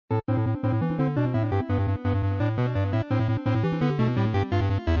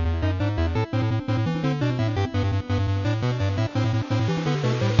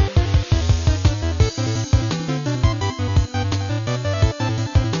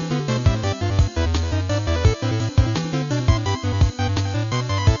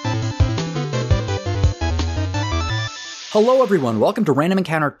Hello, everyone. Welcome to Random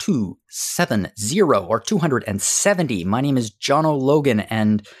Encounter 270 or 270. My name is Jono Logan,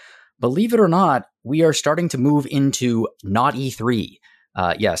 and believe it or not, we are starting to move into Not-E3.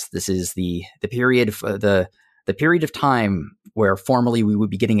 Yes, this is the period the period of time where formerly we would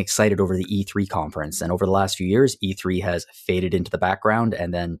be getting excited over the E3 conference, and over the last few years, E3 has faded into the background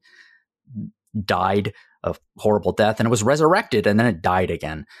and then died a horrible death, and it was resurrected, and then it died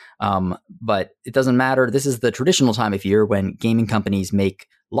again. But it doesn't matter. This is the traditional time of year when gaming companies make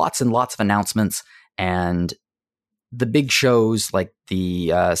lots and lots of announcements, and the big shows like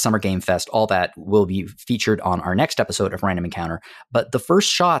the Summer Game Fest, all that will be featured on our next episode of Random Encounter. But the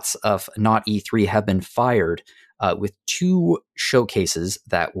first shots of Not-E3 have been fired with two showcases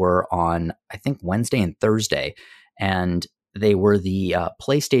that were on, I think, Wednesday and Thursday. And they were the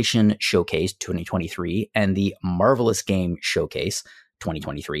PlayStation Showcase 2023 and the Marvelous Game Showcase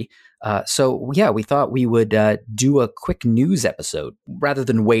 2023. So we thought we would do a quick news episode rather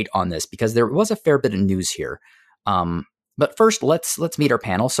than wait on this because there was a fair bit of news here. But first, let's meet our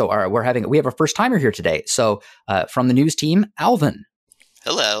panel. So we have a first timer here today. So from the news team, Alvin.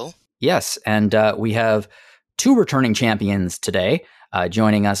 Hello. Yes, and we have two returning champions today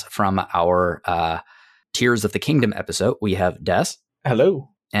joining us from our Tears of the Kingdom episode. We have Des. Hello.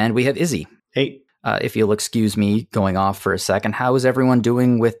 And we have Izzy. Hey. If you'll excuse me going off for a second, how is everyone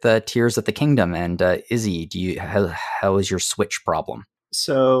doing with Tears of the Kingdom? And Izzy, how is your Switch problem?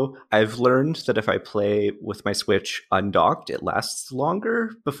 So I've learned that if I play with my Switch undocked, it lasts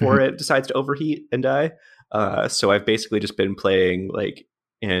longer before it decides to overheat and die. So I've basically just been playing like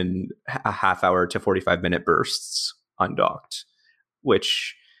in a half hour to 45-minute bursts undocked,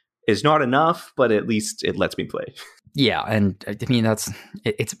 which is not enough, but at least it lets me play. Yeah, and I mean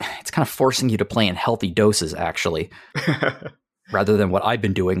it's kind of forcing you to play in healthy doses, actually, rather than what I've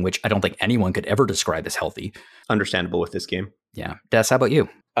been doing, which I don't think anyone could ever describe as healthy. Understandable with this game. Yeah, Des, how about you?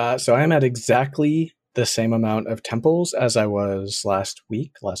 So I'm at exactly the same amount of temples as I was last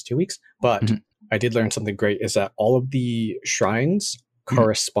 2 weeks, but I did learn something great: is that all of the shrines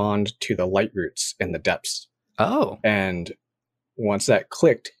correspond to the light roots in the depths. Oh, and once that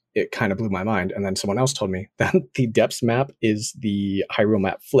clicked, it kind of blew my mind. And then someone else told me that the depths map is the Hyrule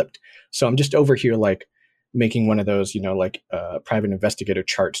map flipped. So I'm just over here like making one of those, private investigator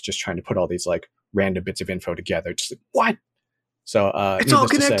charts, just trying to put all these like random bits of info together. Just like, what? So it's all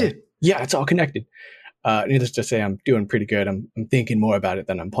connected. It's all connected. Needless to say, I'm doing pretty good. I'm thinking more about it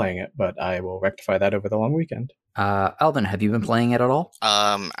than I'm playing it, but I will rectify that over the long weekend. Alvin, have you been playing it at all?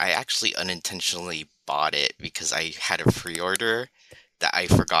 I actually unintentionally bought it because I had a pre-order that I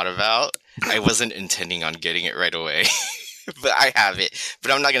forgot about. I wasn't intending on getting it right away, but I have it. But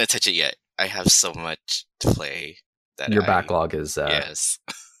I'm not going to touch it yet. I have so much to play. Your backlog is yes.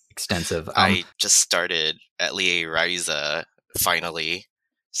 extensive. I just started Atelier Ryza finally,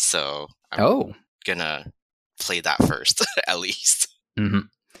 so I'm gonna play that first, at least.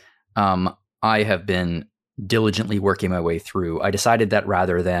 Mm-hmm. I have been diligently working my way through. I decided that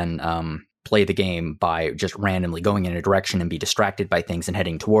rather than play the game by just randomly going in a direction and be distracted by things and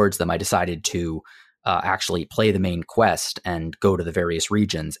heading towards them, I decided to actually play the main quest and go to the various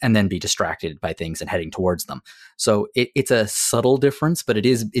regions and then be distracted by things and heading towards them. So it's a subtle difference, but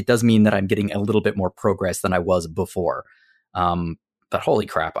it does mean that I'm getting a little bit more progress than I was before. But holy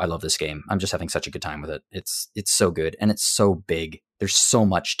crap, I love this game. I'm just having such a good time with it. It's so good and it's so big. There's so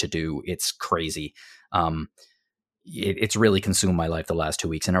much to do. It's crazy. It's really consumed my life the last 2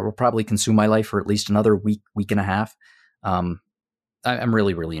 weeks, and it will probably consume my life for at least another week and a half. I'm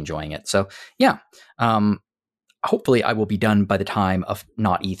really, really enjoying it. So yeah, hopefully I will be done by the time of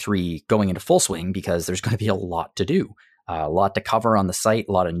Not-E3 going into full swing, because there's going to be a lot to do, a lot to cover on the site,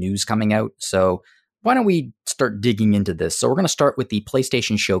 a lot of news coming out. So why don't we start digging into this? So we're going to start with the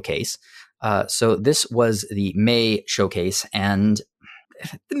PlayStation Showcase. So this was the May Showcase, and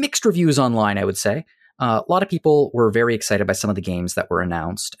the mixed reviews online, I would say. A lot of people were very excited by some of the games that were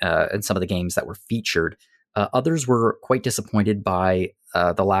announced and some of the games that were featured. Others were quite disappointed by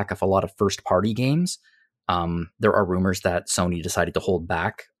the lack of a lot of first-party games. There are rumors that Sony decided to hold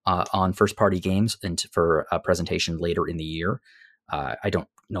back on first-party games for a presentation later in the year. I don't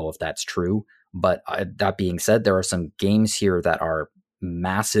know if that's true, but that being said, there are some games here that are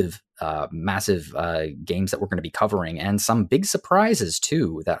massive games that we're going to be covering, and some big surprises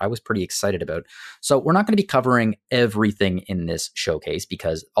too that I was pretty excited about. So we're not going to be covering everything in this showcase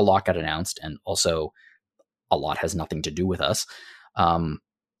because a lot got announced, and also a lot has nothing to do with us.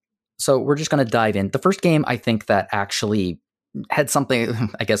 So we're just going to dive in. The first game I think that actually had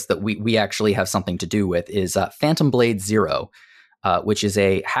something, I guess, that we actually have something to do with is Phantom Blade Zero, which is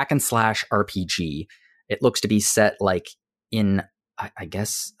a hack and slash RPG. It looks to be set like in, I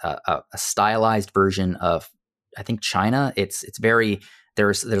guess, a stylized version of, I think, China. It's very,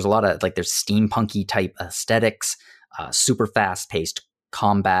 there's a lot of like, there's steampunky type aesthetics, super fast paced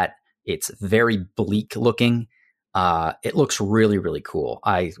combat. It's very bleak looking. It looks really, really cool.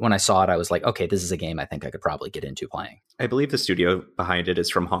 When I saw it, I was like, okay, this is a game I think I could probably get into playing. I believe the studio behind it is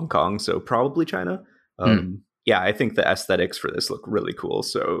from Hong Kong, so probably China. Yeah, I think the aesthetics for this look really cool.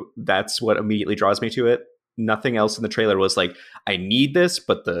 So that's what immediately draws me to it. Nothing else in the trailer was like, I need this,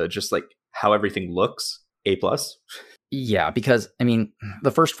 but the just like how everything looks, A+. Yeah, because I mean,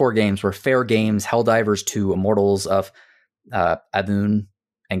 the first 4 games were Fair Games, Helldivers 2, Immortals of Aboon,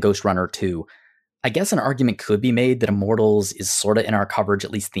 and Ghost Runner 2. I guess an argument could be made that Immortals is sort of in our coverage,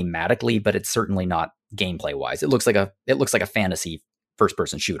 at least thematically, but it's certainly not gameplay wise. It looks like a fantasy first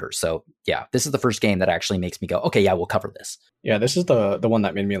person shooter. So yeah, this is the first game that actually makes me go, okay, yeah, we'll cover this. Yeah, this is the one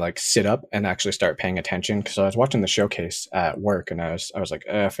that made me like sit up and actually start paying attention, because I was watching the showcase at work and I was like,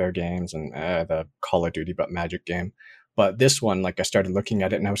 Fair Games and the Call of Duty but Magic game. But this one, like I started looking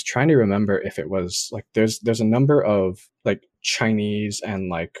at it and I was trying to remember if it was like there's a number of like Chinese and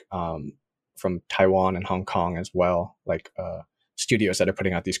like from Taiwan and Hong Kong as well, like studios that are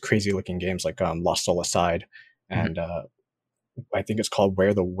putting out these crazy looking games like Lost Soul Aside and I think it's called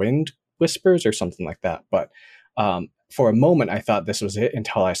Where the Wind Whispers or something like that. But for a moment, I thought this was it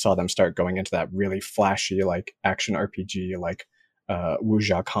until I saw them start going into that really flashy, like action RPG, like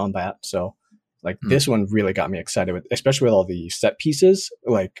wuxia combat. So like this one really got me excited with, especially with all the set pieces,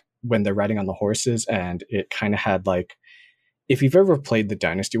 like when they're riding on the horses, and it kind of had like, if you've ever played the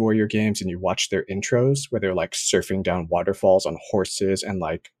Dynasty Warrior games and you watch their intros where they're like surfing down waterfalls on horses and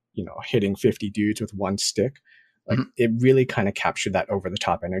like, you know, hitting 50 dudes with one stick, like it really kind of captured that over the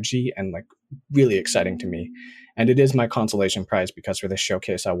top energy and like really exciting to me. And it is my consolation prize because for this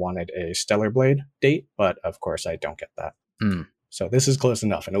showcase, I wanted a Stellar Blade date, but of course I don't get that. So this is close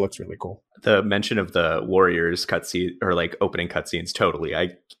enough and it looks really cool. The mention of the Warriors cutscene or like opening cutscenes, totally.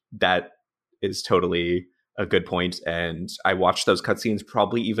 That is totally a good point. And I watched those cutscenes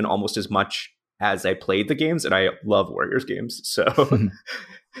probably even almost as much as I played the games, and I love Warriors games. So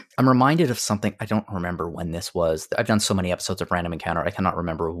I'm reminded of something. I don't remember when this was. I've done so many episodes of Random Encounter. I cannot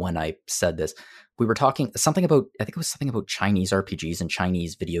remember when I said this. We were talking something about, I think it was something about Chinese RPGs and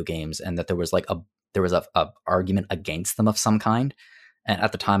Chinese video games, and that there was like a argument against them of some kind. And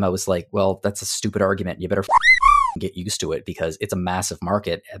at the time I was like, well, that's a stupid argument. You better get used to it, because it's a massive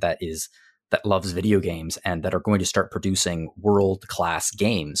market that loves video games and that are going to start producing world-class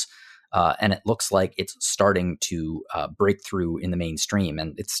games. And it looks like it's starting to break through in the mainstream.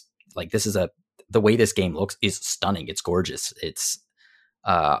 And it's like, the way this game looks is stunning. It's gorgeous.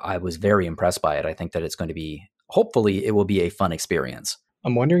 I was very impressed by it. I think that it's going to be, hopefully it will be a fun experience.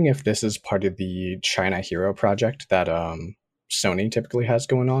 I'm wondering if this is part of the China Hero project that Sony typically has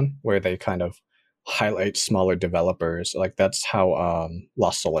going on, where they kind of highlight smaller developers. Like that's how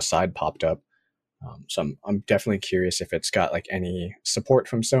Lost Soul Aside popped up. So I'm definitely curious if it's got like any support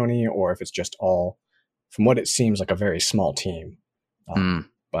from Sony, or if it's just all, from what it seems like, a very small team.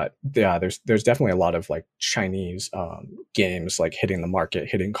 But yeah, there's definitely a lot of like Chinese games like hitting the market,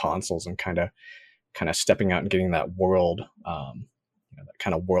 hitting consoles, and kind of stepping out and getting that world, that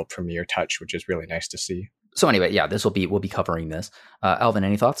kind of world premiere touch, which is really nice to see. So anyway, yeah, we'll be covering this. Alvin,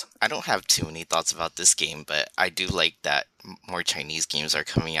 any thoughts? I don't have too many thoughts about this game, but I do like that more Chinese games are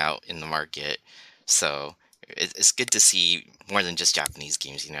coming out in the market. So it's good to see more than just Japanese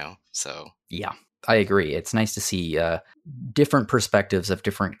games, you know? So yeah, I agree. It's nice to see different perspectives of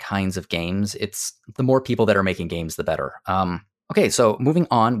different kinds of games. It's the more people that are making games, the better. Okay, so moving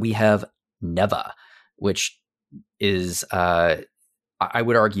on, we have Neva, which is, I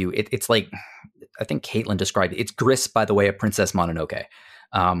would argue, it's like, I think Caitlin described it. It's Gris by the way of Princess Mononoke.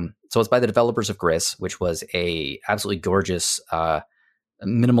 So it's by the developers of Gris, which was a absolutely gorgeous,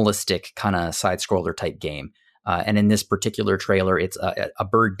 minimalistic kind of side scroller type game. And in this particular trailer, it's a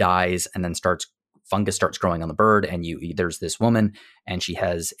bird dies and then fungus starts growing on the bird. And there's this woman and she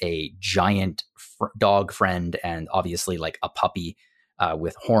has a giant dog friend and obviously like a puppy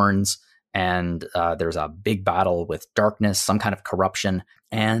with horns. And there's a big battle with darkness, some kind of corruption.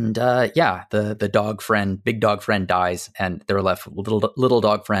 And the big dog friend dies, and they're left with little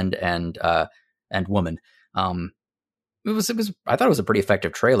dog friend and woman. It was. I thought it was a pretty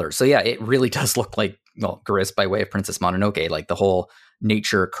effective trailer. So yeah, it really does look like, well, Gris by way of Princess Mononoke, like the whole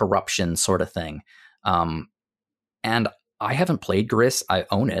nature corruption sort of thing. And I haven't played Gris. I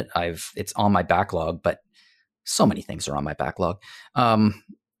own it. It's on my backlog, but so many things are on my backlog.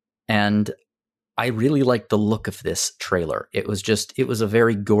 And I really liked the look of this trailer. It was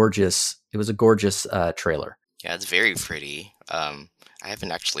a gorgeous trailer. Yeah, it's very pretty. I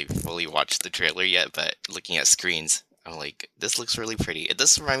haven't actually fully watched the trailer yet, but looking at screens, I'm like, this looks really pretty. It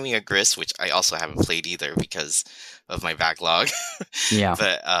does remind me of Gris, which I also haven't played either because of my backlog. Yeah.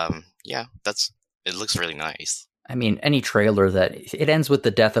 But yeah, it looks really nice. I mean, any trailer that it ends with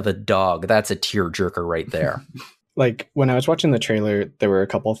the death of a dog, that's a tearjerker right there. Like when I was watching the trailer, there were a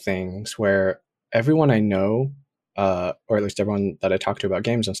couple things where everyone I know, or at least everyone that I talk to about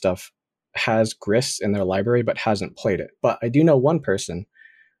games and stuff, has Gris in their library but hasn't played it. But I do know one person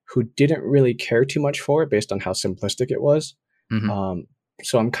who didn't really care too much for it based on how simplistic it was. Mhm.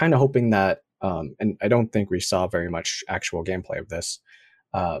 So I'm kind of hoping that, and I don't think we saw very much actual gameplay of this,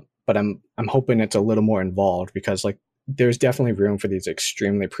 but I'm hoping it's a little more involved because like there's definitely room for these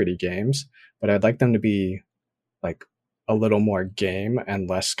extremely pretty games, but I'd like them to be like a little more game and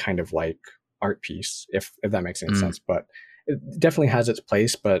less kind of like art piece, if that makes any sense. But it definitely has its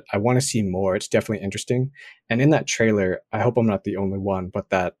place, but I want to see more. It's definitely interesting. And in that trailer, I hope I'm not the only one,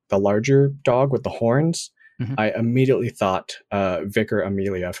 but that the larger dog with the horns, I immediately thought Vicar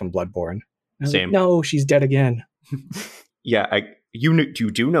Amelia from Bloodborne. Same. Like, no, she's dead again. Yeah,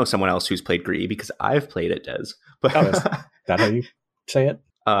 you do know someone else who's played Gree because I've played it, Des. But Oh, is that how you say it?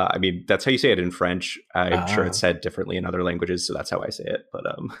 I mean, that's how you say it in French. I'm sure it's said differently in other languages, so that's how I say it. But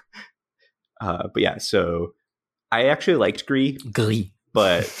yeah, so I actually liked Gree.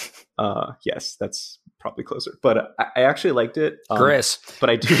 But yes, that's probably closer. But I actually liked it. Gris. But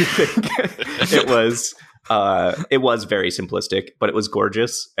I do think it was very simplistic, but it was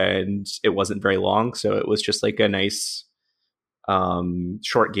gorgeous and it wasn't very long. So it was just like a nice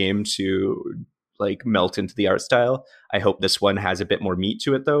short game to like melt into the art style. I hope this one has a bit more meat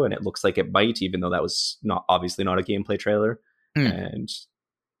to it though, and it looks like it might, even though that was obviously not a gameplay trailer. And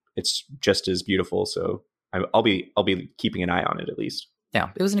it's just as beautiful. So I'll be keeping an eye on it at least. Yeah,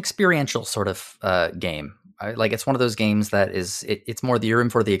 it was an experiential sort of game. Like it's one of those games that is it's more you're in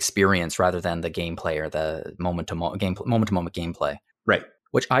for the experience rather than the gameplay or the moment to moment gameplay. Right.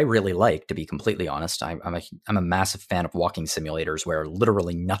 Which I really like, to be completely honest. I'm a massive fan of walking simulators where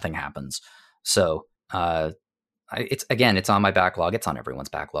literally nothing happens. So it's on my backlog. It's on everyone's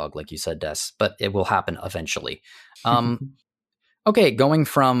backlog, like you said, Des. But it will happen eventually. Okay, going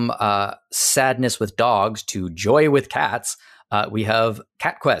from sadness with dogs to joy with cats, we have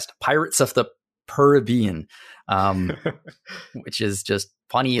Cat Quest: Pirates of the Caribbean, which is just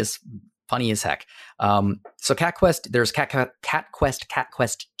funny as heck. So Cat Quest, there's Cat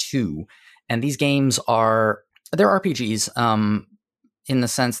Quest 2, and these games they're RPGs in the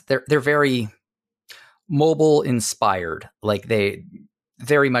sense they're very mobile inspired. Like they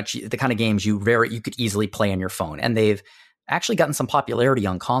very much the kind of games you could easily play on your phone, and they've actually gotten some popularity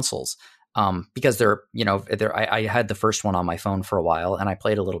on consoles because I had the first one on my phone for a while and I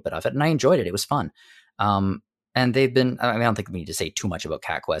played a little bit of it and I enjoyed it. It was fun. And they've been, I don't think we need to say too much about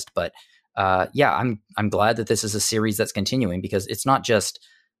Cat Quest, but yeah, I'm glad that this is a series that's continuing because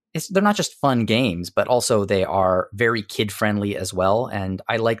they're not just fun games, but also they are very kid friendly as well. And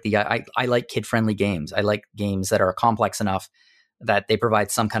I like I like kid friendly games. I like games that are complex enough that they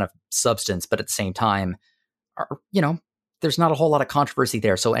provide some kind of substance, but at the same time, there's not a whole lot of controversy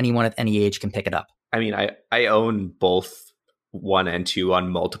there, so anyone at any age can pick it up. I mean, I own both 1 and 2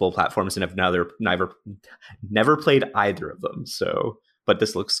 on multiple platforms and have never played either of them. So, but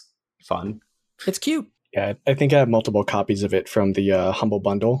this looks fun. It's cute. Yeah, I think I have multiple copies of it from the Humble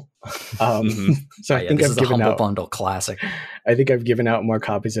Bundle. So I think this I've is a given Humble out Bundle classic. I think I've given out more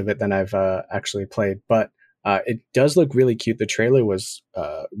copies of it than I've actually played, but it does look really cute. The trailer was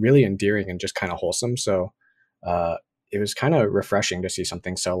really endearing and just kind of wholesome. So it was kind of refreshing to see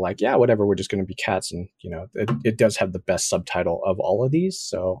something so like, yeah, whatever, we're just going to be cats. And, it does have the best subtitle of all of these.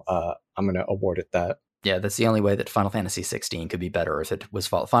 So I'm going to award it that. Yeah, that's the only way that Final Fantasy 16 could be better if it was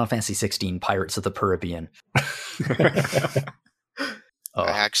Final Fantasy 16 Pirates of the Caribbean. I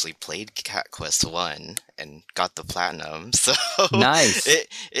actually played Cat Quest 1 and got the platinum. So nice.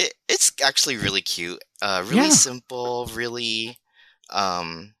 It's actually really cute. Really simple, really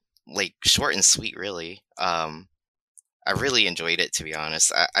like short and sweet, really. I really enjoyed it, to be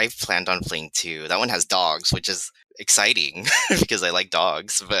honest. I planned on playing 2. That one has dogs, which is exciting because I like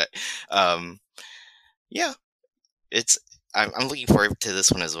dogs. But yeah, I'm looking forward to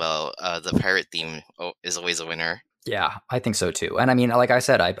this one as well. The pirate theme is always a winner. Yeah, I think so too. And I mean, like I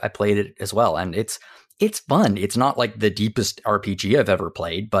said, I played it as well, and it's fun. It's not like the deepest RPG I've ever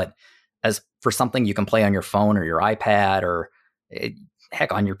played, but as for something you can play on your phone or your iPad or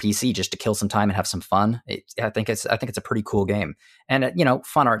heck on your PC just to kill some time and have some fun. I think it's a pretty cool game, and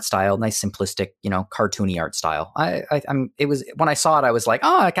fun art style, nice simplistic, cartoony art style. It was when I saw it, I was like,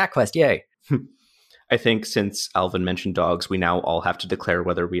 Cat Quest, yay! I think since Alvin mentioned dogs, we now all have to declare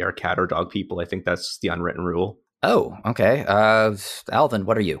whether we are cat or dog people. I think that's the unwritten rule. Oh, okay. Alvin,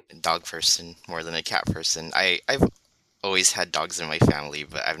 what are you? Dog person more than a cat person. I've always had dogs in my family,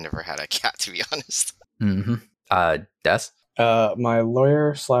 but I've never had a cat, to be honest. Mm-hmm. Des? My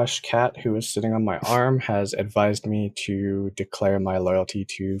lawyer / cat, who is sitting on my arm, has advised me to declare my loyalty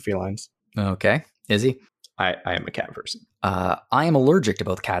to felines. Okay. Izzy? I am a cat person. I am allergic to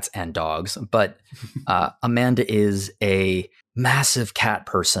both cats and dogs, but Amanda is a massive cat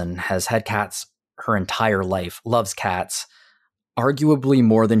person, has had cats her entire life, loves cats, arguably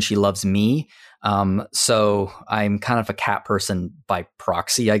more than she loves me. So I'm kind of a cat person by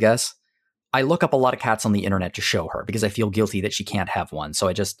proxy, I guess. I look up a lot of cats on the internet to show her because I feel guilty that she can't have one. So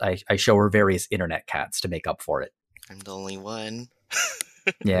I show her various internet cats to make up for it. I'm the only one.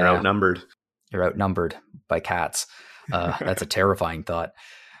 Yeah. You're outnumbered. You're outnumbered by cats. That's a terrifying thought.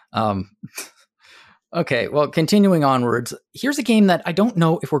 Okay, well, continuing onwards, here's a game that I don't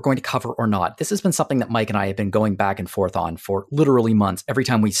know if we're going to cover or not. This has been something that Mike and I have been going back and forth on for literally months. Every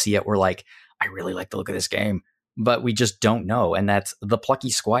time we see it, we're like, I really like the look of this game, but we just don't know. And that's The Plucky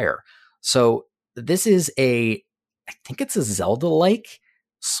Squire. So this is I think it's a Zelda-like,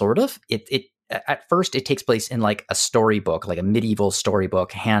 sort of. It at first, it takes place in like a storybook, like a medieval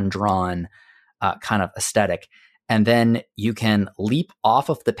storybook, hand-drawn kind of aesthetic. And then you can leap off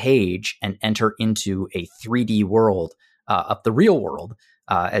of the page and enter into a 3D world of the real world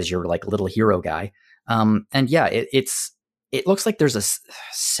as your like little hero guy. And yeah, it looks like there's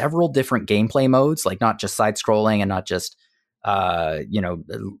several different gameplay modes, like not just side scrolling and not just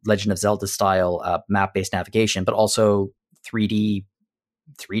Legend of Zelda style map based navigation, but also 3D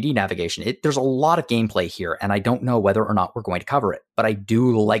navigation. There's a lot of gameplay here, and I don't know whether or not we're going to cover it, but I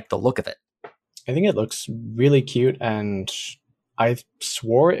do like the look of it. I think it looks really cute, and I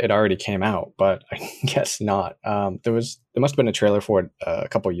swore it already came out, but I guess not. There must have been a trailer for it a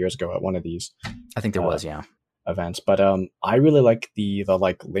couple of years ago at one of these. I think there was, yeah, events. But I really like the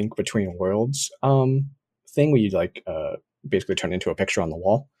like link between worlds thing where you like basically turn into a picture on the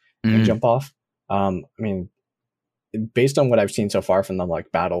wall and jump off. I mean, based on what I've seen so far from the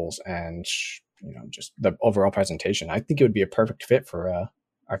like battles and just the overall presentation, I think it would be a perfect fit for a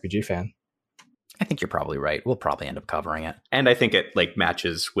RPG fan. I think you're probably right. We'll probably end up covering it. And I think it like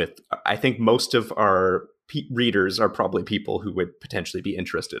matches with, I think most of our readers are probably people who would potentially be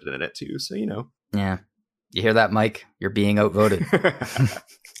interested in it too. So, Yeah. You hear that, Mike? You're being outvoted.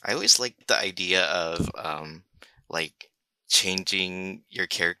 I always like the idea of like changing your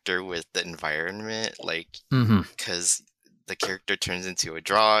character with the environment, like because the character turns into a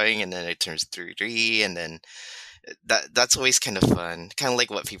drawing and then it turns 3D, and then that's always kind of fun, kind of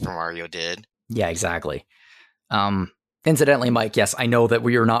like what Paper Mario did. Yeah, exactly. Incidentally, Mike, yes, I know that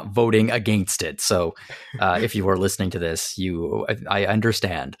we are not voting against it. So if you are listening to this, I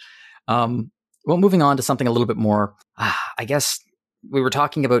understand. Well, moving on to something a little bit more, I guess we were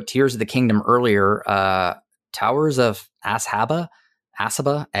talking about Tears of the Kingdom earlier. Towers of Eghaspa, Towers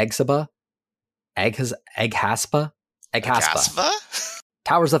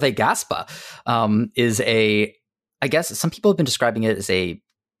of Eghaspa is I guess some people have been describing it as a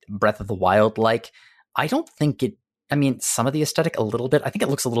Breath of the Wild like. I don't think it, I mean, some of the aesthetic a little bit. I think it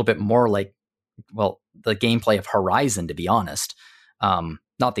looks a little bit more like, well, the gameplay of Horizon, to be honest.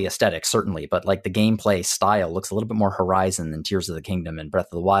 Not the aesthetic, certainly, but like the gameplay style looks a little bit more Horizon than Tears of the Kingdom and Breath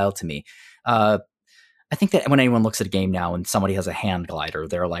of the Wild to me. I think that when anyone looks at a game now and somebody has a hand glider,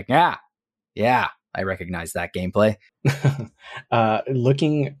 they're like, yeah, I recognize that gameplay.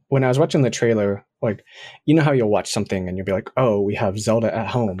 When I was watching the trailer, like, how you'll watch something and you'll be like, oh, we have Zelda at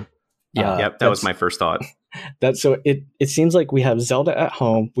home. Yeah, that was my first thought. So it seems like we have Zelda at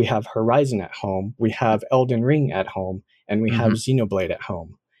home, we have Horizon at home, we have Elden Ring at home, and we have Xenoblade at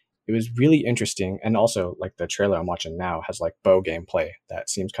home. It was really interesting, and also like the trailer I'm watching now has like bow gameplay that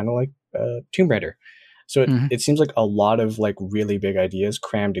seems kind of like Tomb Raider. So it seems like a lot of like really big ideas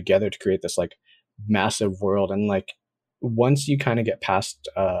crammed together to create this like massive world. And like once you kind of get past,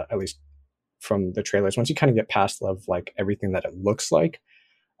 at least from the trailers, once you kind of get past of like everything that it looks like,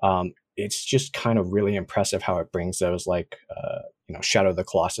 it's just kind of really impressive how it brings those like Shadow of the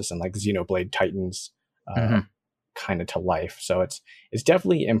Colossus and like Xenoblade Titans kind of to life. So it's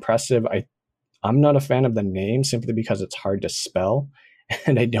definitely impressive. I'm not a fan of the name simply because it's hard to spell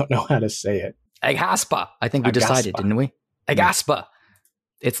and I don't know how to say it. Eghaspa. I think we decided, didn't we? Eghaspa.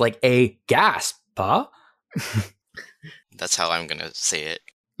 It's like a gaspa. That's how I'm gonna say it.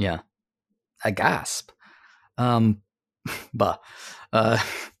 Yeah. A gasp.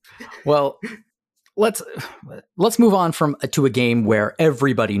 Well, let's move on to a game where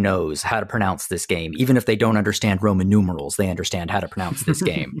everybody knows how to pronounce this game. Even if they don't understand Roman numerals, they understand how to pronounce this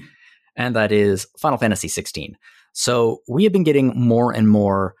game. And that is Final Fantasy 16. So we have been getting more and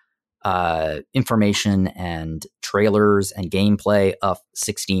more information and trailers and gameplay of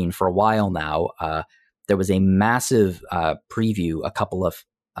 16 for a while now. There was a massive preview a couple of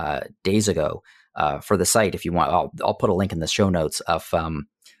days ago for the site. If you want, I'll put a link in the show notes of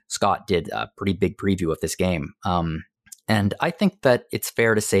Scott did a pretty big preview of this game. And I think that it's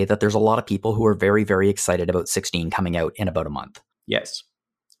fair to say that there's a lot of people who are very, very excited about 16 coming out in about a month. Yes.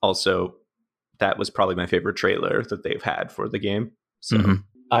 Also, that was probably my favorite trailer that they've had for the game. So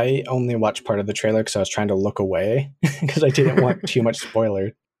I only watched part of the trailer because I was trying to look away because I didn't want too much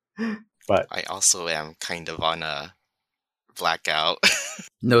spoiler. But I also am kind of on a blackout.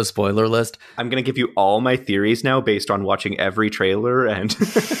 No spoiler list. I'm going to give you all my theories now based on watching every trailer, and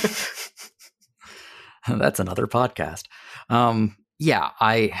that's another podcast. I'm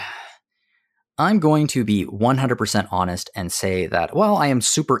going to be 100% honest and say that while I am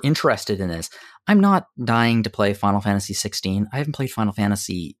super interested in this, I'm not dying to play Final Fantasy 16. I haven't played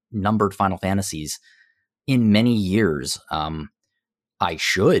numbered Final Fantasies in many years. I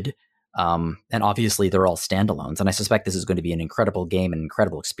should. And obviously they're all standalones, and I suspect this is going to be an incredible game, an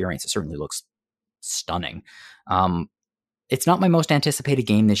incredible experience. It certainly looks stunning. It's not my most anticipated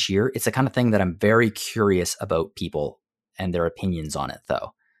game this year. It's the kind of thing that I'm very curious about people and their opinions on it,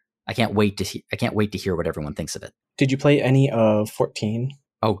 though. I can't wait to hear what everyone thinks of it. Did you play any of 14?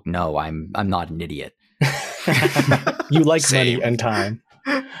 Oh no, I'm not an idiot. You like Same. money and time.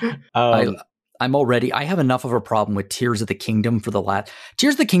 I have enough of a problem with Tears of the Kingdom for the last.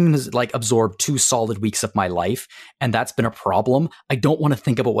 Tears of the Kingdom has absorbed 2 solid weeks of my life, and that's been a problem. I don't want to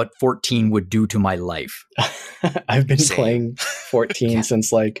think about what 14 would do to my life. I've been Same. playing 14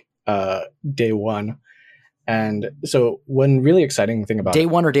 since day one. And so one really exciting thing about Day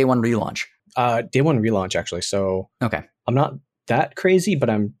one or day one relaunch? Day one relaunch, actually. So Okay. I'm not that crazy,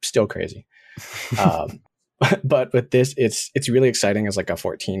 but I'm still crazy. But with this, it's really exciting as a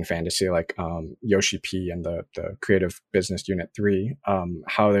 14 fantasy, Yoshi P and the creative business unit 3,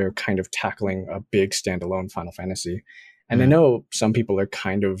 how they're kind of tackling a big standalone Final Fantasy. And I know some people are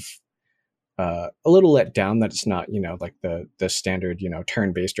kind of a little let down that it's not, the standard,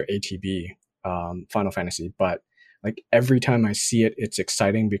 turn-based or ATB Final Fantasy, but every time I see it, it's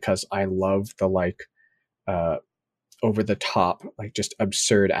exciting because I love the over the top, just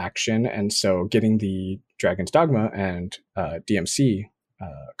absurd action. And so getting the Dragon's Dogma and DMC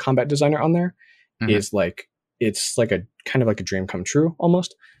combat designer on there is it's a kind of a dream come true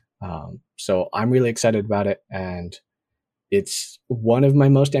almost. So I'm really excited about it, and it's one of my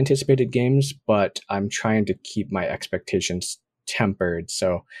most anticipated games, but I'm trying to keep my expectations tempered.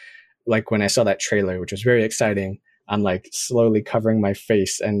 So when I saw that trailer, which was very exciting, I'm slowly covering my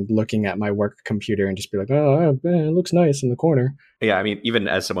face and looking at my work computer and just be oh, it looks nice in the corner. Yeah, I mean, even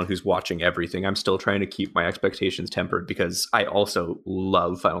as someone who's watching everything, I'm still trying to keep my expectations tempered because I also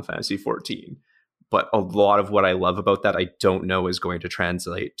love Final Fantasy 14. But a lot of what I love about that, I don't know is going to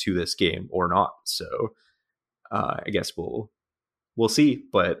translate to this game or not. So I guess we'll see.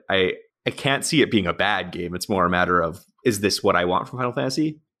 But I can't see it being a bad game. It's more a matter of, is this what I want from Final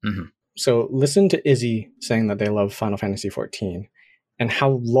Fantasy? Mm-hmm. So listen to Izzy saying that they love Final Fantasy 14 and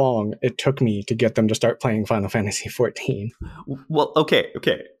how long it took me to get them to start playing Final Fantasy 14. Well, okay.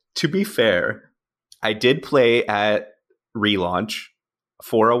 To be fair, I did play at relaunch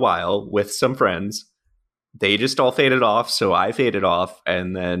for a while with some friends. They just all faded off, so I faded off,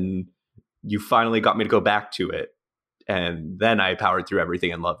 and then you finally got me to go back to it. And then I powered through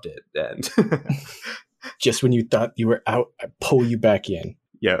everything and loved it. And just when you thought you were out, I pull you back in.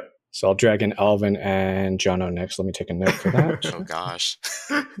 Yeah. So I'll drag in Alvin and Jono next. Let me take a note for that. Oh gosh.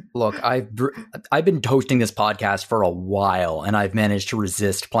 Look, I've been hosting this podcast for a while, and I've managed to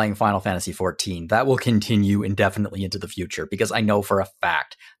resist playing Final Fantasy 14. That will continue indefinitely into the future because I know for a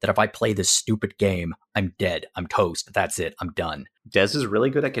fact that if I play this stupid game, I'm dead. I'm toast. That's it. I'm done. Des is really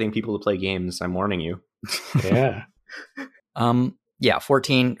good at getting people to play games. I'm warning you. Yeah.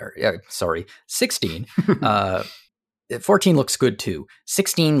 16. 14 looks good too.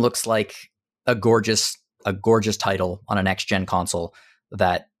 16 looks like a gorgeous title on a next gen console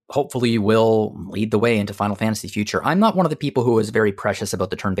that hopefully will lead the way into Final Fantasy future. I'm not one of the people who is very precious about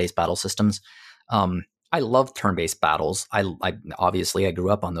the turn-based battle systems. I love turn-based battles. I obviously I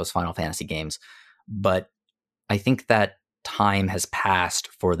grew up on those Final Fantasy games, but I think that time has passed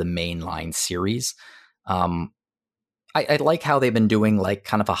for the mainline series. I like how they've been doing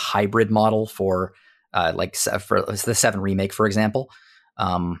kind of a hybrid model for for the 7 remake, for example.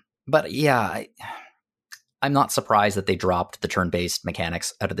 But yeah, I'm not surprised that they dropped the turn-based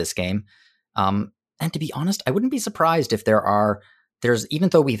mechanics out of this game. And to be honest, I wouldn't be surprised if there's even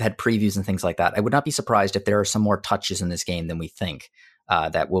though we've had previews and things like that, I would not be surprised if there are some more touches in this game than we think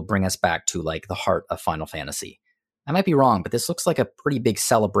that will bring us back to like the heart of Final Fantasy. I might be wrong, but this looks like a pretty big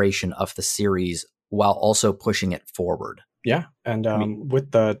celebration of the series while also pushing it forward. Yeah, and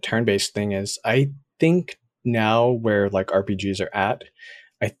with the turn-based thing is, I think now where like RPGs are at,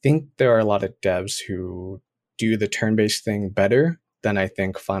 I think there are a lot of devs who do the turn-based thing better than I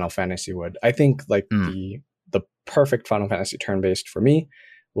think Final Fantasy would. I think like the perfect Final Fantasy turn-based for me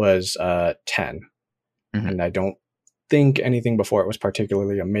was 10. And I don't think anything before it was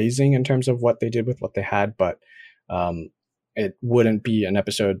particularly amazing in terms of what they did with what they had, but it wouldn't be an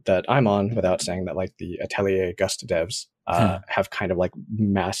episode that I'm on without saying that like the Atelier Augusta devs have kind of like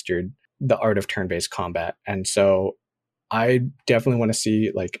mastered the art of turn-based combat. And so I definitely want to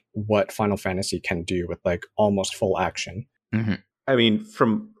see like what Final Fantasy can do with like almost full action. I mean,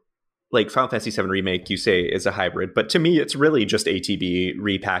 from like Final Fantasy VII Remake, you say is a hybrid, but to me, it's really just ATB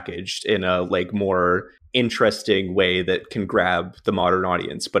repackaged in a like more interesting way that can grab the modern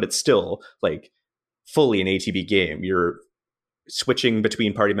audience. But it's still like fully an ATB game. You're switching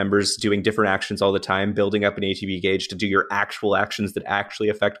between party members, doing different actions all the time, building up an ATB gauge to do your actual actions that actually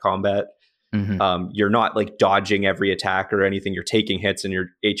affect combat. You're not like dodging every attack or anything. You're taking hits, and your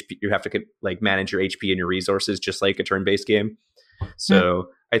HP. You have to like manage your HP and your resources just like a turn-based game. So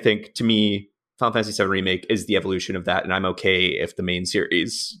I think to me, Final Fantasy VII Remake is the evolution of that, and I'm okay if the main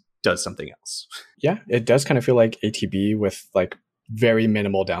series does something else. Yeah, it does kind of feel like ATB with like very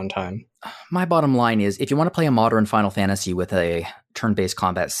minimal downtime. My bottom line is, if you want to play a modern Final Fantasy with a turn-based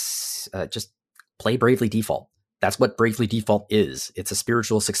combat, just play Bravely Default. That's what Bravely Default is. It's a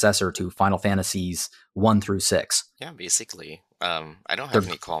spiritual successor to Final Fantasies 1 through 6. Yeah, basically. I don't have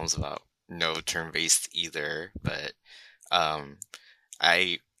any qualms about no turn-based either, but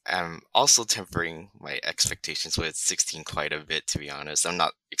I am also tempering my expectations with 16 quite a bit, to be honest. I'm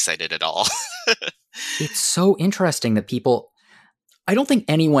not excited at all. It's so interesting that people... I don't think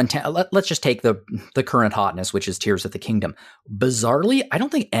anyone... let's just take the current hotness, which is Tears of the Kingdom. Bizarrely, I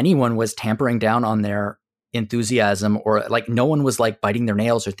don't think anyone was tampering down on their enthusiasm, or like no one was like biting their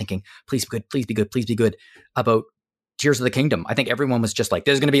nails or thinking, please be good, please be good, please be good about Tears of the Kingdom. I think everyone was just like,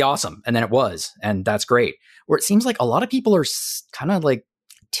 this is going to be awesome. And then it was. And that's great. Where it seems like a lot of people are kind of like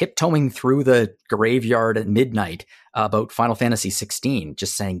tiptoeing through the graveyard at midnight about Final Fantasy 16,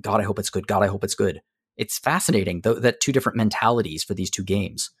 just saying, God, I hope it's good. God, I hope it's good. It's fascinating that two different mentalities for these two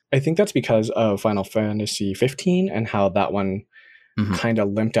games. I think that's because of Final Fantasy 15 and how that one kind of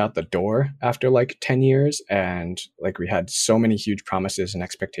limped out the door after like 10 years. And like we had so many huge promises and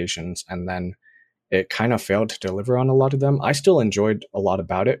expectations, and then it kind of failed to deliver on a lot of them. I still enjoyed a lot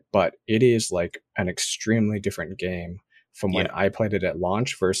about it, but it is like an extremely different game from when I played it at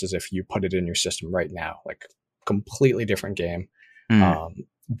launch versus if you put it in your system right now. Like completely different game.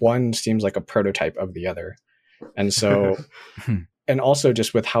 One seems like a prototype of the other. And so, and also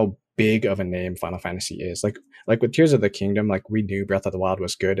just with how big of a name Final Fantasy is, like with Tears of the Kingdom, like we knew Breath of the Wild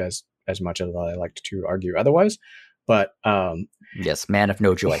was good as much as I liked to argue otherwise. But yes, man of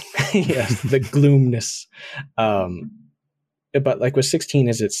no joy. Yes, the gloomness. But like with 16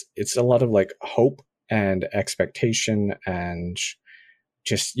 is it's a lot of like hope and expectation, and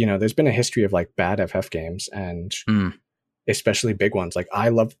just, you know, there's been a history of like bad FF games, and especially big ones. Like I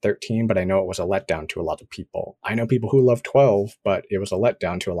loved 13, but I know it was a letdown to a lot of people. I know people who love 12, but it was a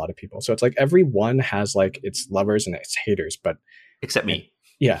letdown to a lot of people. So it's like every one has like its lovers and its haters, but except me.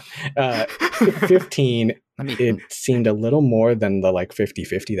 Yeah. 15, it seemed a little more than the like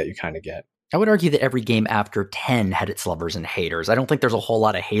 50-50 that you kind of get. I would argue that every game after 10 had its lovers and haters. I don't think there's a whole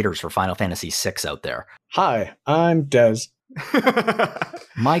lot of haters for Final Fantasy 6 out there. Hi, I'm Des.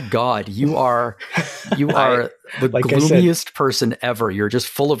 My God, you are the like gloomiest person ever. You're just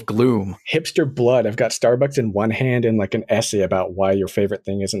full of gloom. Hipster blood. I've got Starbucks in one hand and like an essay about why your favorite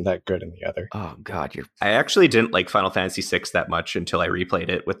thing isn't that good in the other. Oh God, I actually didn't like Final Fantasy VI that much until I replayed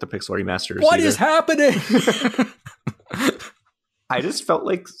it with the Pixel remasters. What is happening? I just felt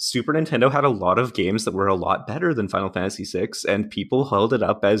like Super Nintendo had a lot of games that were a lot better than Final Fantasy VI, and people held it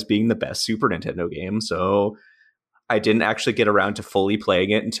up as being the best Super Nintendo game. So I didn't actually get around to fully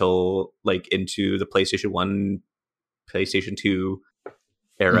playing it until like into the PlayStation 1, PlayStation 2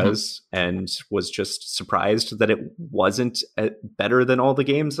 eras, and was just surprised that it wasn't better than all the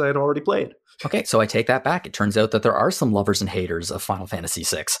games I had already played. Okay, so I take that back. It turns out that there are some lovers and haters of Final Fantasy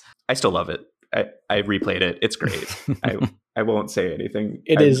VI. I still love it. I replayed it. It's great. I won't say anything.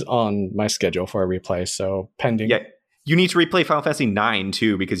 It is on my schedule for a replay, so pending. Yeah, you need to replay Final Fantasy 9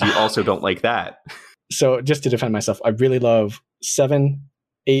 too, because you also don't like that. So just to defend myself, I really love 7,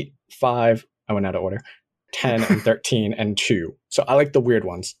 8, 5. I went out of order. 10 and 13 and 2. So I like the weird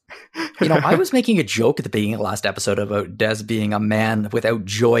ones. I was making a joke at the beginning of the last episode about Des being a man without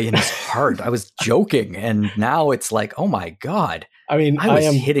joy in his heart. I was joking, and now it's like, oh my God. I mean, I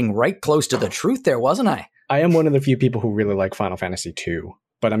was hitting right close to the truth there, wasn't I? I am one of the few people who really like Final Fantasy 2,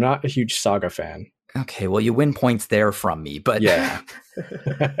 but I'm not a huge Saga fan. Okay, well, you win points there from me, but yeah.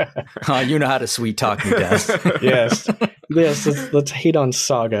 You know how to sweet talk me, Des. yes. Let's hate on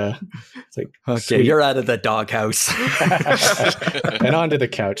Saga. It's like, okay, sweet. You're out of the doghouse. And onto the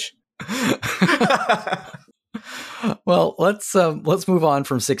couch. Well, let's move on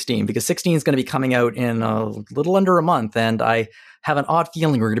from 16, because 16 is going to be coming out in a little under a month, and I have an odd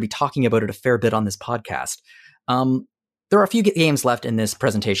feeling we're going to be talking about it a fair bit on this podcast. There are a few games left in this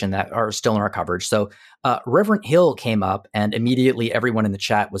presentation that are still in our coverage. So Reverend Hill came up, and immediately everyone in the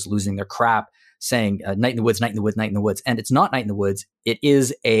chat was losing their crap, saying Night in the Woods, Night in the Woods, Night in the Woods. And it's not Night in the Woods. It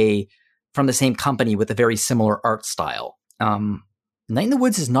is from the same company with a very similar art style. Night in the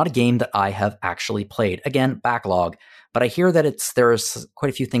Woods is not a game that I have actually played. Again, backlog. But I hear that there's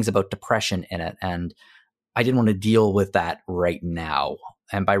quite a few things about depression in it, and I didn't want to deal with that right now.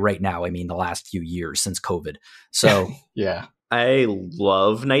 And by right now, I mean the last few years since COVID. So yeah, I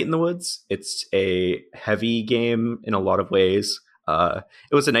love Night in the Woods. It's a heavy game in a lot of ways.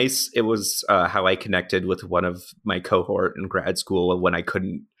 It was how I connected with one of my cohort in grad school when I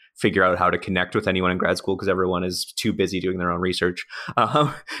couldn't figure out how to connect with anyone in grad school because everyone is too busy doing their own research.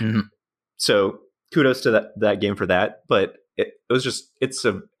 So kudos to that game for that. But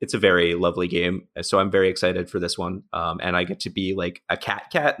it's a very lovely game. So I'm very excited for this one. And I get to be like a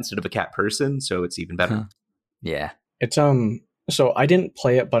cat instead of a cat person. So it's even better. Yeah. It's, so I didn't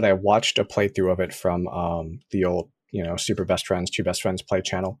play it, but I watched a playthrough of it from, the old, Super Best Friends, Two Best Friends play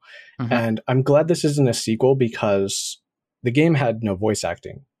channel. And I'm glad this isn't a sequel because the game had no voice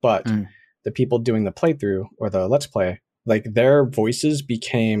acting, but the people doing the playthrough or the Let's Play, like their voices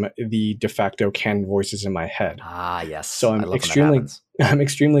became the de facto canon voices in my head. Ah, yes. So I'm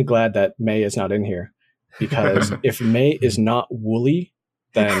extremely glad that May is not in here, because if May is not woolly,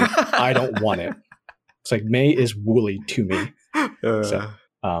 then I don't want it. It's like May is woolly to me. So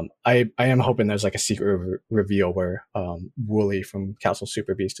I am hoping there's like a secret reveal where Wooly from Castle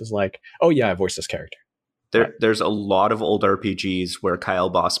Super Beast is like, oh yeah, I voiced this character. There's a lot of old RPGs where Kyle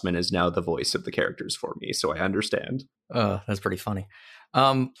Bossman is now the voice of the characters for me, so I understand. That's pretty funny.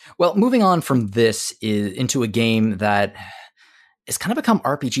 Well, moving on from this into a game that has kind of become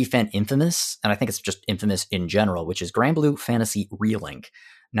RPG fan infamous, and I think it's just infamous in general, which is Granblue Fantasy Relink.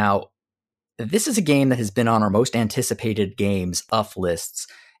 Now, this is a game that has been on our most anticipated games UF lists.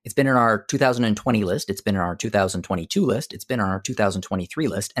 It's been in our 2020 list. It's been in our 2022 list. It's been on our 2023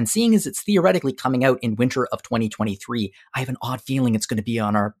 list. And seeing as it's theoretically coming out in winter of 2023, I have an odd feeling it's going to be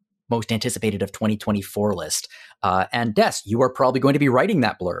on our most anticipated of 2024 list. And Des, you are probably going to be writing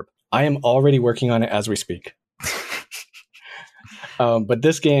that blurb. I am already working on it as we speak. But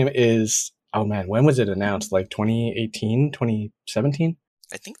this game is, oh man, when was it announced? Like 2018, 2017?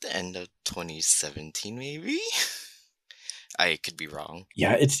 I think the end of 2017, maybe? I could be wrong.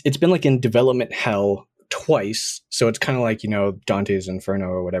 Yeah, it's been like in development hell twice. So it's kind of like, Dante's Inferno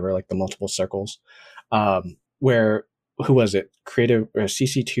or whatever, like the multiple circles. Where, who was it? Creative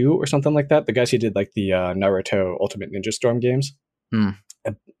CC2 or something like that? The guys who did like the Naruto Ultimate Ninja Storm games.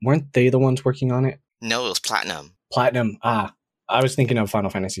 Weren't they the ones working on it? No, it was Platinum. Platinum. I was thinking of Final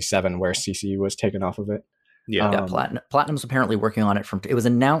Fantasy VII where CC was taken off of it. Yeah, Platinum's apparently working on it it was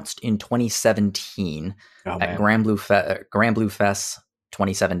announced in 2017 at Granblue Fest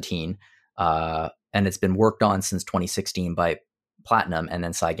 2017. And it's been worked on since 2016 by Platinum, and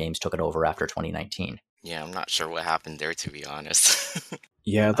then Cygames took it over after 2019. Yeah, I'm not sure what happened there, to be honest.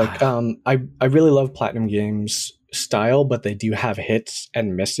 Yeah, like I really love Platinum Games style, but they do have hits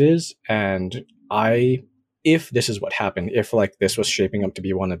and misses. And if this is what happened, if like this was shaping up to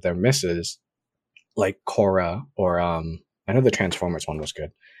be one of their misses, like Korra or I know the Transformers one was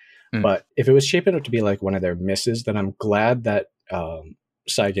good, but if it was shaping up to be like one of their misses, then I'm glad that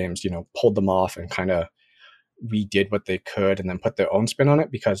Cygames, pulled them off and kind of redid what they could and then put their own spin on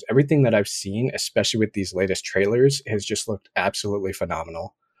it, because everything that I've seen, especially with these latest trailers, has just looked absolutely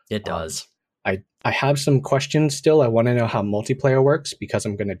phenomenal. It does. I have some questions still. I want to know how multiplayer works, because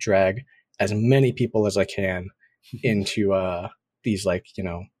I'm going to drag as many people as I can into these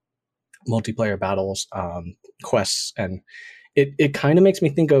multiplayer battles, quests, and it kind of makes me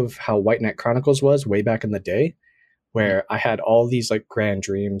think of how White Knight Chronicles was way back in the day, where I had all these like grand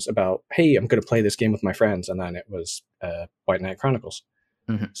dreams about, hey, I'm going to play this game with my friends, and then it was White Knight Chronicles.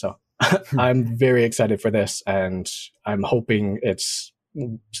 So I'm very excited for this, and I'm hoping it's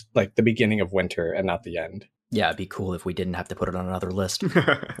like the beginning of winter and not the end. Yeah, it'd be cool if we didn't have to put it on another list.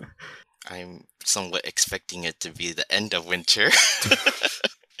 I'm somewhat expecting it to be the end of winter.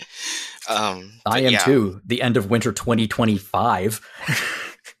 I am too. The end of winter 2025.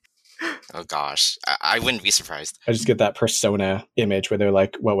 Oh gosh, I wouldn't be surprised. I just get that Persona image where they're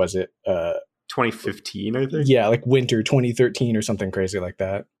like, what was it? 2015, I think. Yeah, like winter 2013 or something crazy like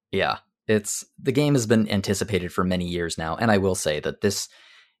that. Yeah, the game has been anticipated for many years now, and I will say that this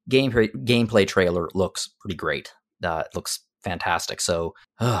gameplay trailer looks pretty great. It looks fantastic. So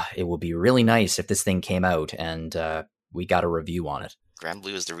it would be really nice if this thing came out and we got a review on it. Grand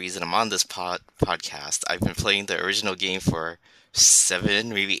Blue is the reason I'm on this podcast. I've been playing the original game for 7,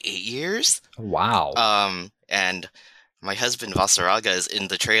 maybe 8 years. Wow. And my husband Vasaraga is in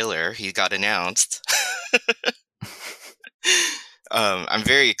the trailer. He got announced. I'm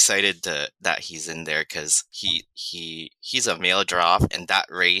very excited that he's in there because he's a male drop, and that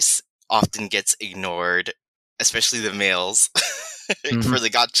race often gets ignored, especially the males for the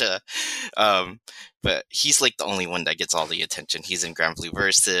gacha. But he's like the only one that gets all the attention. He's in Grand Blue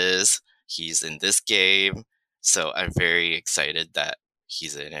Versus. He's in this game. So I'm very excited that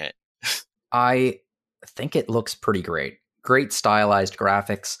he's in it. I think it looks pretty great. Great stylized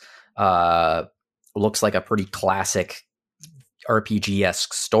graphics. Looks like a pretty classic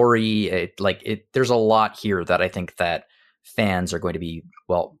RPG-esque story. There's a lot here that I think that fans are going to be,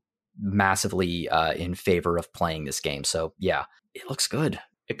 massively in favor of playing this game. So yeah, it looks good.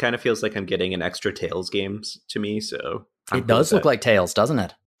 It kind of feels like I'm getting an extra Tales games to me, so it does look like Tales, doesn't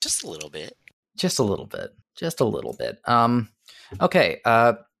it? Just a little bit. Just a little bit. Okay.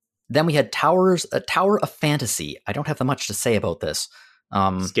 Then we had Tower of Fantasy. I don't have that much to say about this.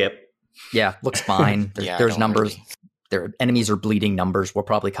 Skip. Yeah, looks fine. There's numbers. Really. Their enemies are bleeding numbers. We'll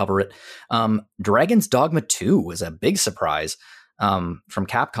probably cover it. Dragon's Dogma 2 was a big surprise from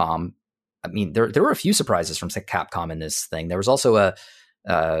Capcom. I mean, there were a few surprises from Capcom in this thing. There was also a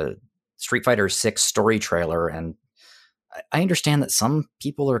Street Fighter 6 story trailer, and I understand that some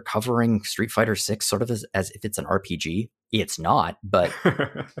people are covering Street Fighter 6 sort of as if it's an RPG. It's not, but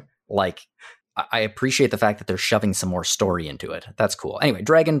I appreciate the fact that they're shoving some more story into it. That's cool. Anyway,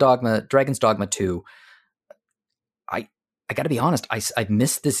 Dragon's Dogma 2. I got to be honest, I've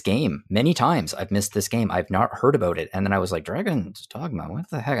missed this game many times. I've not heard about it. And then I was like, Dragon's Dogma, what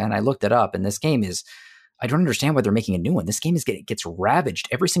the heck? And I looked it up, and this game is, I don't understand why they're making a new one. This game gets ravaged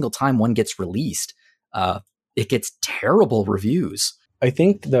every single time one gets released. It gets terrible reviews. I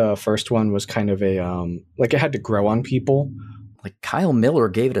think the first one was kind of a, it had to grow on people. Like Kyle Miller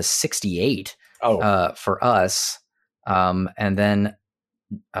gave it a 68 for us. And then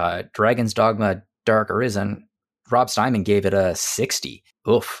Dragon's Dogma Dark Arisen, Rob Steinman gave it a 60.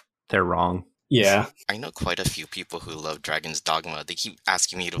 Oof. They're wrong. Yeah. I know quite a few people who love Dragon's Dogma. They keep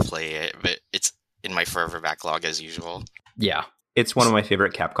asking me to play it, but it's in my forever backlog as usual. Yeah. It's one of my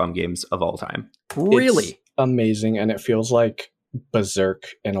favorite Capcom games of all time. Really? It's amazing, and it feels like Berserk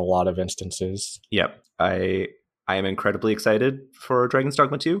in a lot of instances. Yep. I am incredibly excited for Dragon's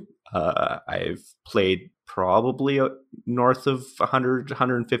Dogma 2. I've played probably north of 100,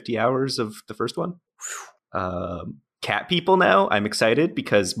 150 hours of the first one. Cat people now, I'm excited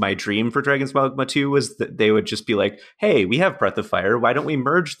because my dream for Dragon's Dogma 2 was that they would just be like, hey, we have Breath of Fire, why don't we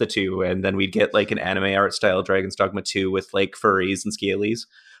merge the two? And then we'd get like an anime art style Dragon's Dogma 2 with like furries and scalies.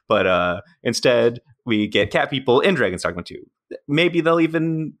 But instead, we get cat people in Dragon's Dogma 2. Maybe they'll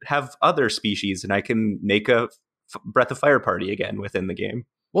even have other species, and I can make a Breath of Fire party again within the game.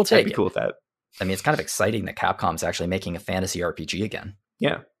 We'll take I'd be cool with that. I mean, it's kind of exciting that Capcom's actually making a fantasy RPG again.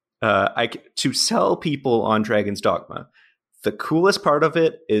 Yeah. To sell people on Dragon's Dogma, the coolest part of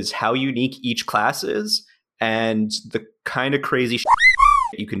it is how unique each class is and the kind of crazy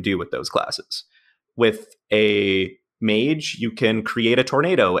you can do with those classes. With a mage, you can create a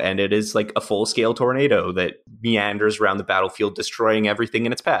tornado, and it is like a full-scale tornado that meanders around the battlefield, destroying everything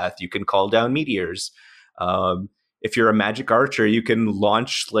in its path. You can call down meteors. If you're a magic archer, you can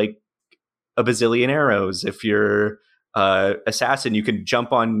launch like a bazillion arrows. If you're assassin, you can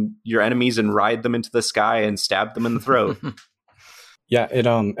jump on your enemies and ride them into the sky and stab them in the throat. Yeah, it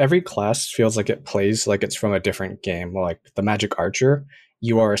every class feels like it plays like it's from a different game. Like the magic archer,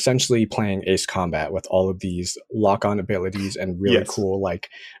 you are essentially playing Ace Combat with all of these lock-on abilities and really cool like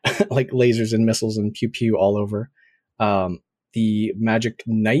lasers and missiles and pew pew all over. The magic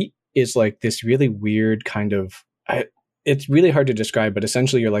knight is like this really weird kind of it's really hard to describe, but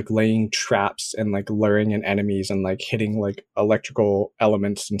essentially you're like laying traps and like luring in enemies and like hitting like electrical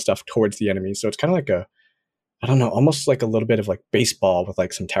elements and stuff towards the enemy. So it's kind of like I don't know, almost like a little bit of like baseball with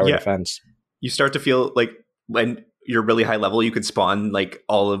like some tower defense. You start to feel like when you're really high level, you could spawn like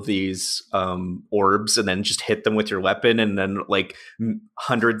all of these orbs and then just hit them with your weapon, and then like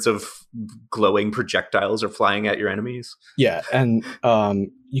hundreds of glowing projectiles are flying at your enemies. Yeah, and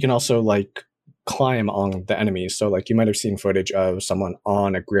you can also like climb on the enemies. So like you might have seen footage of someone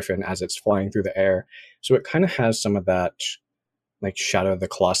on a griffin as it's flying through the air. So it kind of has some of that like Shadow of the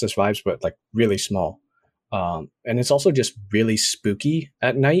Colossus vibes, but like really small. And it's also just really spooky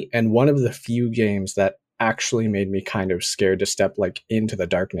at night. And one of the few games that actually made me kind of scared to step like into the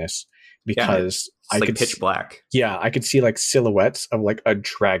darkness, because I could pitch black. Yeah, I could see like silhouettes of like a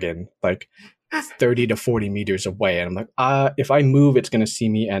dragon like 30 to 40 meters away, and I'm like, if I move, it's gonna see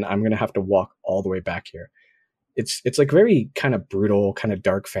me, and I'm gonna have to walk all the way back here. It's like very kind of brutal, kind of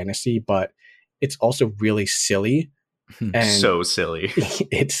dark fantasy, but it's also really silly. And so silly.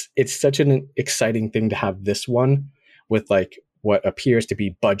 It's such an exciting thing to have this one with like what appears to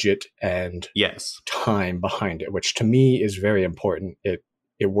be budget and time behind it, which to me is very important. It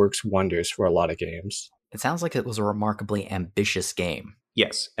works wonders for a lot of games. It sounds like it was a remarkably ambitious game.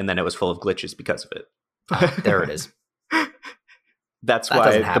 Yes, and then it was full of glitches because of it. There it is. That's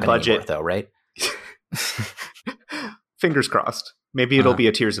why the budget, anymore, though, right? Fingers crossed. Maybe it'll be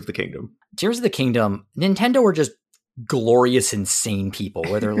a Tears of the Kingdom. Tears of the Kingdom. Nintendo were just glorious, insane people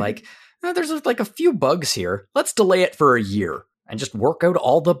where they're like, there's like a few bugs here. Let's delay it for a year and just work out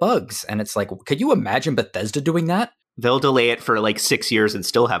all the bugs. And it's like, could you imagine Bethesda doing that? They'll delay it for like 6 years and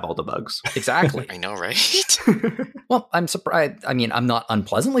still have all the bugs. Exactly. I know, right? Well, I'm surprised. I mean, I'm not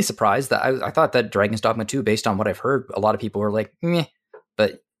unpleasantly surprised that I thought that Dragon's Dogma 2, based on what I've heard, a lot of people were like, meh.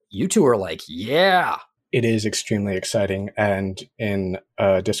 But you two are like, yeah. It is extremely exciting. And in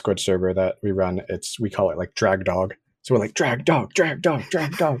a Discord server that we run, we call it like Drag Dog. So we're like, drag dog, drag dog,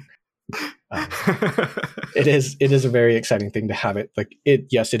 drag dog. It is a very exciting thing to have it. Like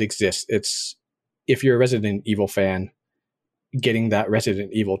yes, it exists. It's, if you're a Resident Evil fan, getting that Resident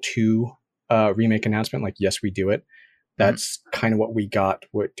Evil 2 remake announcement, like, yes, we do it. That's kind of what we got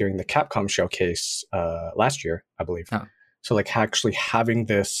during the Capcom showcase last year, I believe. Oh. So like actually having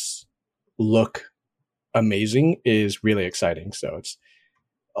this look amazing is really exciting. So it's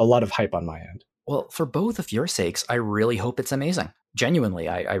a lot of hype on my end. Well, for both of your sakes, I really hope it's amazing. Genuinely,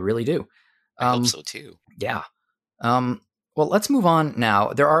 I really do. I hope so too. Yeah. Well, let's move on now.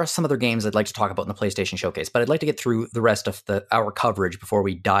 There are some other games I'd like to talk about in the PlayStation Showcase, but I'd like to get through the rest of our coverage before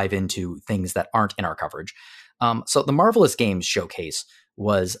we dive into things that aren't in our coverage. So the Marvelous Games Showcase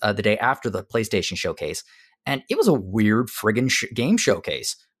was the day after the PlayStation Showcase, and it was a weird friggin' game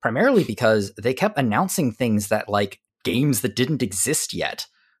showcase, primarily because they kept announcing things that like games that didn't exist yet,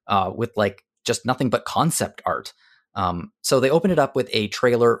 with like just nothing but concept art. So they opened it up with a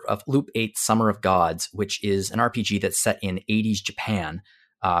trailer of Loop 8 Summer of Gods, which is an RPG that's set in 80s Japan,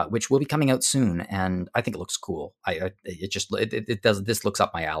 which will be coming out soon. And I think it looks cool. This looks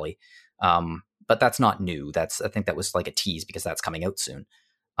up my alley. But that's not new. I think that was like a tease because that's coming out soon.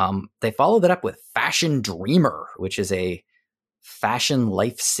 They followed that up with Fashion Dreamer, which is a fashion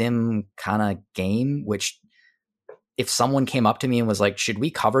life sim kind of game, which if someone came up to me and was like, should we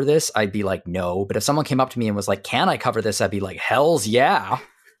cover this? I'd be like, no. But if someone came up to me and was like, can I cover this? I'd be like, hells yeah.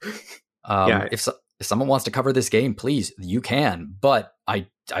 If someone wants to cover this game, please, you can. But I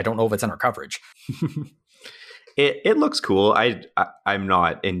don't know if it's in our coverage. It looks cool. I'm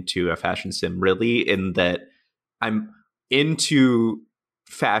not into a fashion sim really, in that I'm into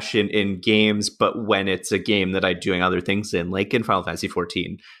fashion in games, but when it's a game that I'm doing other things in, like in Final Fantasy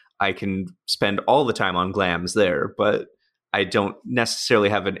 14, I can spend all the time on glams there, but I don't necessarily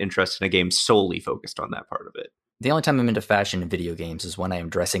have an interest in a game solely focused on that part of it. The only time I'm into fashion in video games is when I am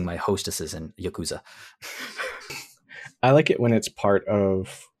dressing my hostesses in Yakuza. I like it when it's part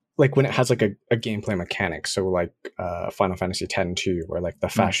of, like when it has like a gameplay mechanic. So like Final Fantasy X-2, where like the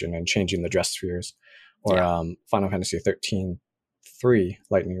fashion and changing the dress spheres, or Final Fantasy 13-3,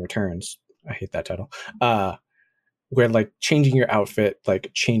 Lightning Returns. I hate that title. Where like changing your outfit like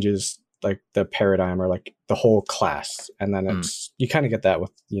changes like the paradigm or like the whole class. And then it's you kind of get that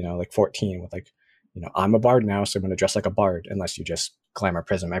with, like 14 with like, I'm a bard now, so I'm going to dress like a bard, unless you just glamour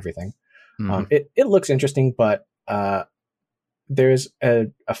prism everything. It looks interesting, but there's a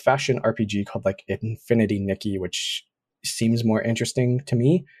fashion RPG called like Infinity Nikki, which seems more interesting to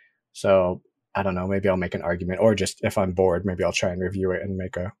me. So I don't know, maybe I'll make an argument, or just if I'm bored, maybe I'll try and review it and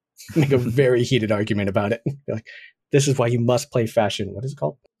make a very heated argument about it. Like, this is why you must play fashion. What is it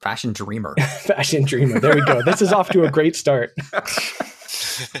called? Fashion Dreamer. Fashion Dreamer. There we go. This is off to a great start.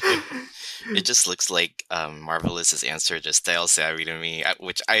 It just looks like Marvelous's answer to Style Savvy to me,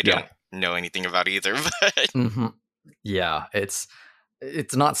 which I don't know anything about either. But Mm-hmm. Yeah, it's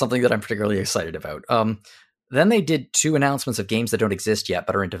not something that I'm particularly excited about. Then they did 2 announcements of games that don't exist yet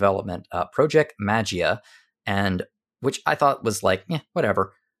but are in development. Project Magia, and which I thought was like,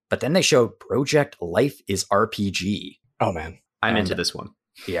 whatever. But then they showed Project Life is RPG. Oh man, I'm into this one.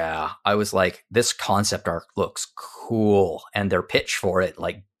 Yeah, I was like, this concept art looks cool, and their pitch for it,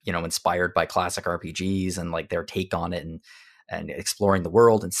 like, inspired by classic RPGs and like their take on it, and exploring the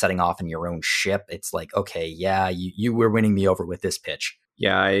world and setting off in your own ship. It's like, okay, yeah, you were winning me over with this pitch.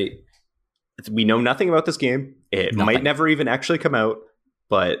 Yeah, we know nothing about this game. It might never even actually come out,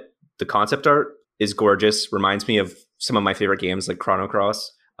 but the concept art is gorgeous. Reminds me of some of my favorite games like Chrono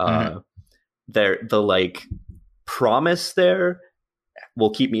Cross. The like promise there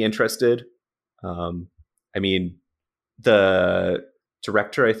will keep me interested. I mean, the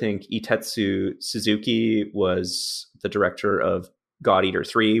director, I think Itetsu Suzuki, was the director of God Eater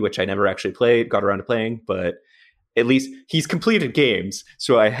 3, which I never actually got around to playing, but at least he's completed games.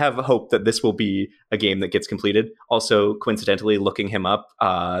 So I have hope that this will be a game that gets completed. Also, coincidentally, looking him up,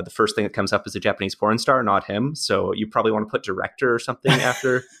 the first thing that comes up is a Japanese porn star, not him. So you probably want to put director or something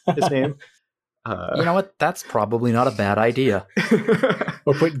after his name. You know what? That's probably not a bad idea.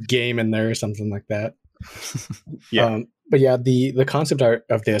 Or put game in there or something like that. Yeah. But yeah, the concept art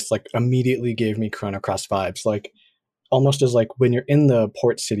of this like immediately gave me Chrono Cross vibes. Like almost as like when you're in the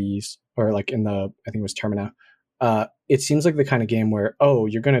port cities or like in the, I think it was Termina, it seems like the kind of game where, oh,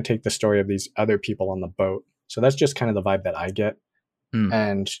 you're going to take the story of these other people on the boat. So that's just kind of the vibe that I get.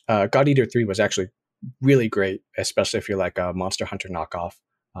 And God Eater 3 was actually really great, especially if you're like a Monster Hunter knockoff.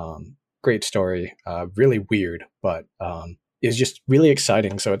 Great story, really weird, but is just really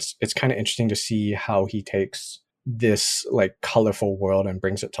exciting. So it's kind of interesting to see how he takes this like colorful world and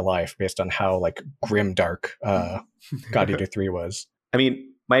brings it to life based on how like grim dark God Eater 3 was. I mean,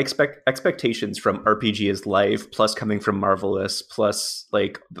 my expectations from RPG is life, plus coming from Marvelous, plus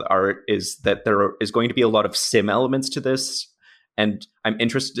like the art, is that there is going to be a lot of sim elements to this, and I'm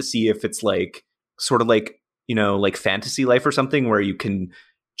interested to see if it's like sort of like, like Fantasy Life or something where you can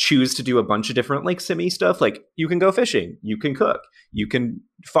choose to do a bunch of different like simmy stuff. Like you can go fishing, you can cook, you can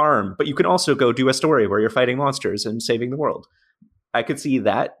farm, but you can also go do a story where you're fighting monsters and saving the world. I could see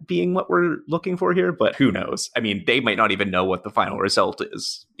that being what we're looking for here, but who knows? I mean, they might not even know what the final result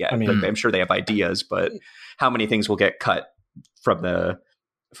is yet. I mean, like, I'm sure they have ideas, but how many things will get cut from the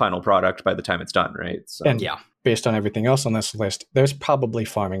final product by the time it's done, right? So, and yeah, based on everything else on this list, there's probably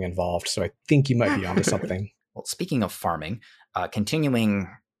farming involved, so I think you might be onto something. Well, speaking of farming, continuing,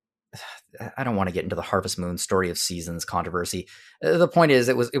 I don't want to get into the Harvest Moon Story of Seasons controversy. The point is,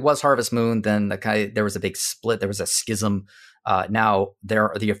 it was Harvest Moon. Then there was a big split. There was a schism. Now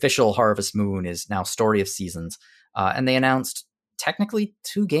the official Harvest Moon is now Story of Seasons, and they announced technically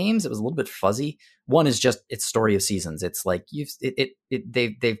 2 games. It was a little bit fuzzy. One is just it's Story of Seasons. It's like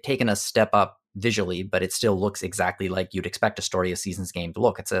they've taken a step up visually, but it still looks exactly like you'd expect a Story of Seasons game to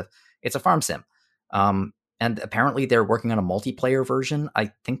look. It's a farm sim. And apparently they're working on a multiplayer version.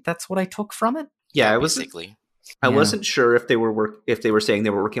 I think that's what I took from it. Yeah, I wasn't sure if they were saying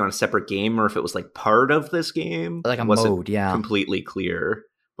they were working on a separate game or if it was like part of this game. Like a mode, yeah. Completely clear,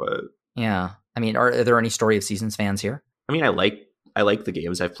 but yeah. I mean, are there any Story of Seasons fans here? I mean, I like the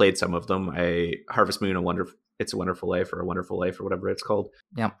games. I've played some of them. Harvest Moon, It's a Wonderful Life or whatever it's called.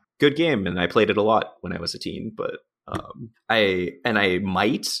 Yeah. Good game, and I played it a lot when I was a teen, but I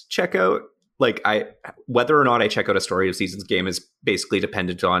might check out whether or not I check out a Story of Seasons game is basically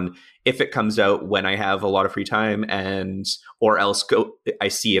dependent on if it comes out when I have a lot of free time or else I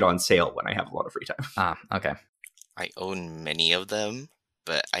see it on sale when I have a lot of free time. Okay. I own many of them,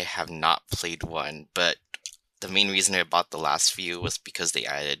 but I have not played one. But the main reason I bought the last few was because they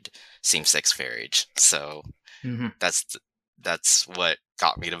added same-sex marriage. So that's what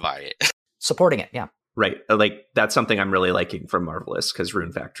got me to buy it. Supporting it, yeah. Right. Like that's something I'm really liking from Marvelous because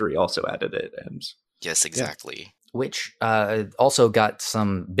Rune Factory also added it. And yes, exactly. Yeah. Which also got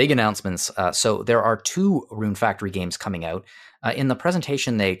some big announcements. So there are 2 Rune Factory games coming out. In the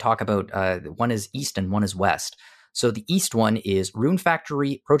presentation, they talk about one is East and one is West. So the East one is Rune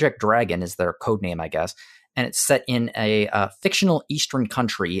Factory Project Dragon is their code name, I guess. And it's set in a fictional Eastern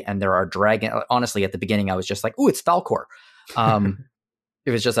country. And there are dragon. Honestly, at the beginning, I was just like, "Ooh, it's Falkor." It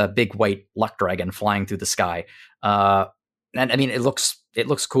was just a big white luck dragon flying through the sky. And I mean, it looks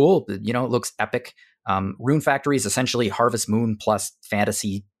cool. It looks epic. Rune Factory is essentially Harvest Moon plus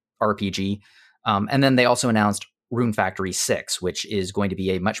fantasy RPG. And then they also announced Rune Factory 6, which is going to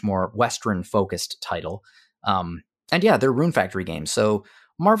be a much more Western focused title. And yeah, they're Rune Factory games. So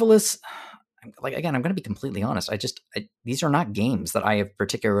Marvelous, like, again, I'm going to be completely honest. These are not games that I have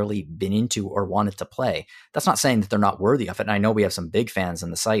particularly been into or wanted to play. That's not saying that they're not worthy of it. And I know we have some big fans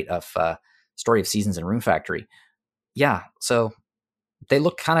in the site of Story of Seasons and Rune Factory. Yeah, so they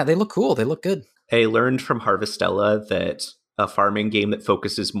look cool. They look good. I learned from Harvestella that a farming game that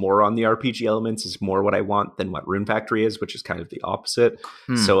focuses more on the RPG elements is more what I want than what Rune Factory is, which is kind of the opposite.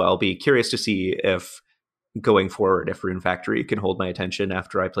 So I'll be curious to see if going forward, if Rune Factory can hold my attention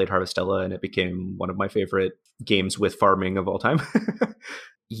after I played Harvestella and it became one of my favorite games with farming of all time.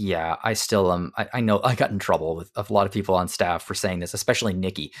 Yeah, I still I know I got in trouble with a lot of people on staff for saying this, especially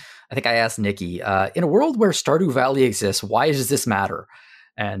Nikki. I think I asked Nikki, in a world where Stardew Valley exists, why does this matter?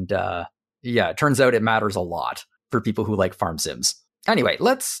 And yeah, it turns out it matters a lot for people who like farm sims. Anyway,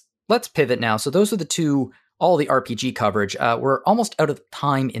 let's pivot now. So those are all the RPG coverage. We're almost out of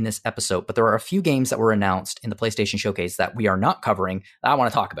time in this episode, but there are a few games that were announced in the PlayStation Showcase that we are not covering that I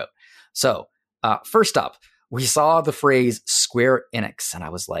want to talk about. So first up, we saw the phrase Square Enix, and I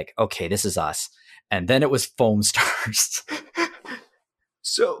was like, okay, this is us. And then it was Foam Stars.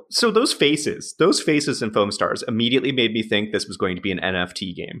 So those faces and Foam Stars immediately made me think this was going to be an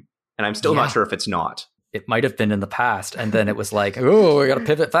NFT game. And I'm still not sure if it's not. It might have been in the past. And then it was like, oh, we got to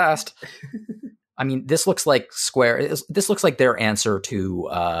pivot fast. I mean, this looks like Square. This looks like their answer to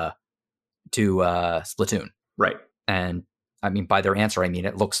Splatoon. Right. And I mean, by their answer, I mean,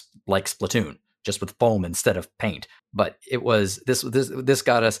 it looks like Splatoon, just with foam instead of paint. But it was, this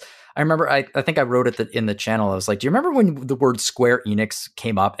got us. I remember, I think I wrote it in the channel. I was like, do you remember when the word Square Enix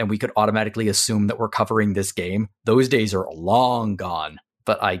came up and we could automatically assume that we're covering this game? Those days are long gone.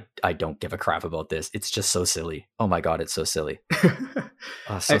 But I don't give a crap about this. It's just so silly. Oh my God, it's so silly.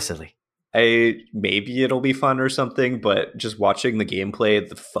 Silly. Maybe it'll be fun or something, but just watching the gameplay,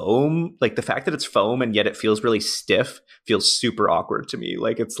 the foam, like the fact that it's foam and yet it feels really stiff feels super awkward to me.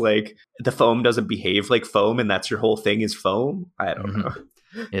 Like it's like the foam doesn't behave like foam and that's your whole thing is foam. I don't know.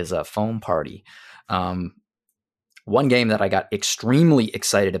 Is a foam party. One game that I got extremely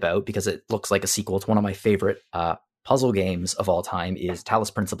excited about because it looks like a sequel to one of my favorite puzzle games of all time is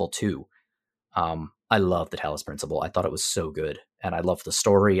Talos Principle 2. I love the Talos Principle. I thought it was so good. And I love the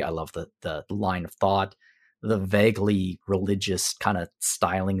story. I love the line of thought, the vaguely religious kind of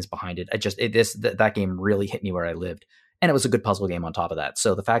stylings behind it. That game really hit me where I lived. And it was a good puzzle game on top of that.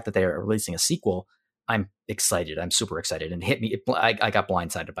 So the fact that they are releasing a sequel, I'm excited. I'm super excited. And it hit me. I got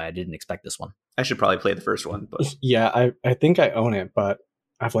blindsided by it. I didn't expect this one. I should probably play the first one. But yeah, I think I own it, but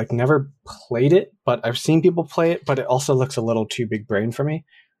I've never played it, but I've seen people play it, but it also looks a little too big brain for me.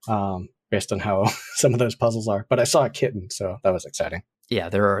 Based on how some of those puzzles are. But I saw a kitten, so that was exciting. Yeah,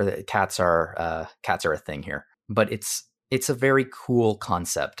 cats are a thing here. But it's a very cool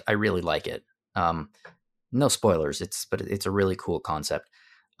concept. I really like it. No spoilers, but it's a really cool concept.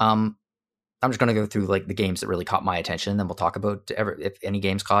 I'm just going to go through like the games that really caught my attention, then we'll talk about if any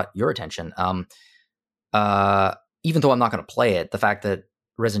games caught your attention. Even though I'm not going to play it, the fact that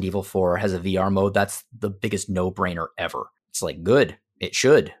Resident Evil 4 has a VR mode, that's the biggest no-brainer ever. It's like, good. It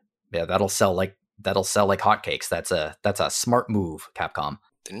should. Yeah, that'll sell like hotcakes. That's a smart move, Capcom.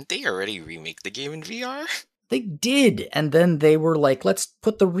 Didn't they already remake the game in VR? They did, and then they were like, let's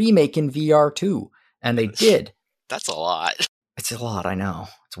put the remake in VR too, and they did. That's a lot. It's a lot, I know.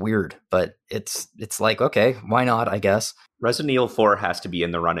 It's weird, but it's like, okay, why not, I guess. Resident Evil 4 has to be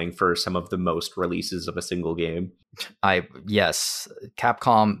in the running for some of the most releases of a single game. Yes,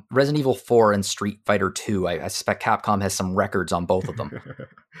 Capcom, Resident Evil 4 and Street Fighter 2, I suspect Capcom has some records on both of them.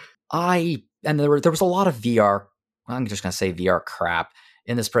 And there was a lot of VR, I'm just going to say VR crap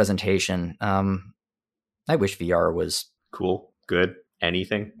in this presentation. I wish VR was cool, good,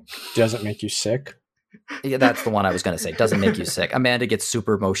 anything. Doesn't make you sick. Yeah, that's the one I was going to say. Doesn't make you sick. Amanda gets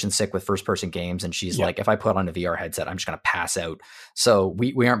super motion sick with first person games, and she's like, if I put on a VR headset, I'm just going to pass out. So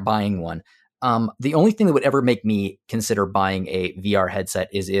we aren't buying one. The only thing that would ever make me consider buying a VR headset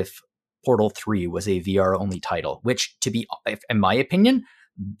is if Portal 3 was a VR only title, which in my opinion,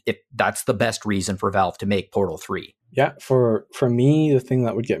 if that's the best reason for Valve to make Portal 3. Yeah, for me, the thing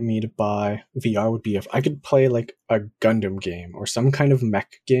that would get me to buy VR would be if I could play like a Gundam game or some kind of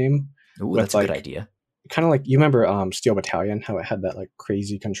mech game. Ooh, that's a good idea. Kind of like, you remember Steel Battalion, how it had that like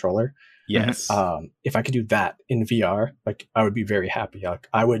crazy controller? Yes. If I could do that in VR, like I would be very happy. Like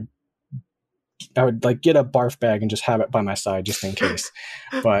I would like get a barf bag and just have it by my side just in case.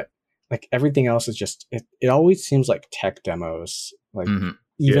 But like everything else is just, it always seems like tech demos. Like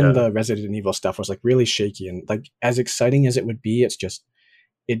even the Resident Evil stuff was like really shaky, and like as exciting as it would be,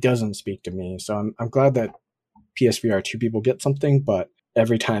 it doesn't speak to me. So I'm glad that PSVR 2 people get something, but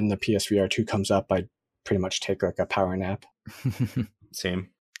every time the PSVR 2 comes up, I pretty much take like a power nap. Same.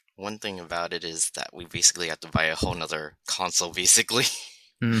 one thing about it is that we basically have to buy a whole nother console, basically.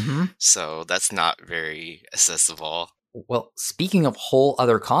 Mm-hmm. So that's not very accessible. Well, speaking of whole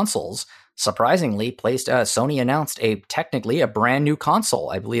other consoles, surprisingly, Sony announced technically a brand new console.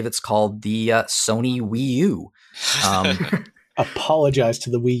 I believe it's called the Sony Wii U. Apologize to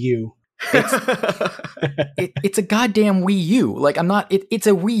the Wii U. It's a goddamn Wii U. Like, it's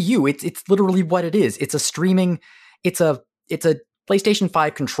a Wii U. It's literally what it is. It's a streaming. It's a PlayStation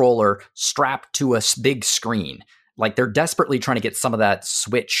 5 controller strapped to a big screen. Like, they're desperately trying to get some of that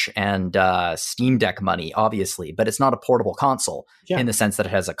Switch and Steam Deck money, obviously, but it's not a portable console in the sense that it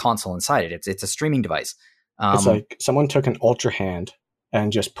has a console inside it. It's a streaming device. It's like someone took an Ultra Hand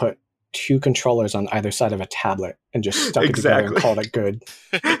and just put 2 controllers on either side of a tablet and just stuck it together and called it good.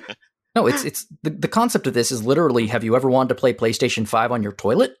 No, it's the concept of this is literally, have you ever wanted to play PlayStation 5 on your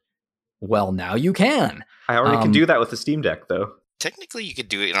toilet? Well, now you can. I already can do that with the Steam Deck, though. Technically, you could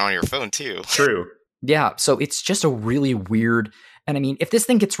do it on your phone, too. True. Yeah, so it's just a really weird, and I mean, if this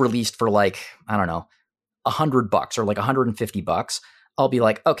thing gets released for like, I don't know, $100 or like $150, I'll be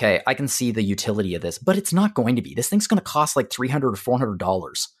like, okay, I can see the utility of this, but it's not going to be. This thing's going to cost like $300 or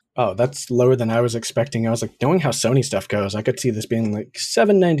 $400. Oh, that's lower than I was expecting. I was like, knowing how Sony stuff goes, I could see this being like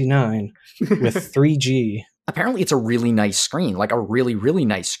 $799 with 3G. Apparently, it's a really nice screen, like a really, really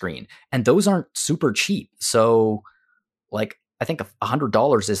nice screen, and those aren't super cheap. So, like, I think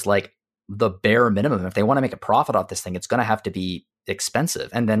 $100 is like the bare minimum. If they want to make a profit off this thing, it's going to have to be expensive.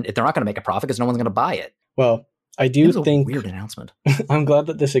 And then if they're not going to make a profit because no one's going to buy it. Well, I do think weird announcement. I'm glad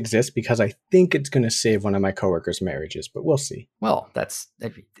that this exists because I think it's going to save one of my coworkers' marriages, but we'll see. Well, then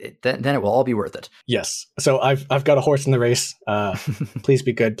it will all be worth it. Yes. So I've got a horse in the race. Please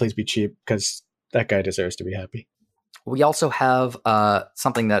be good. Please be cheap, because that guy deserves to be happy. We also have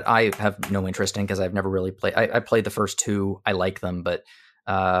something that I have no interest in because I've never really played. I played the first 2. I like them, but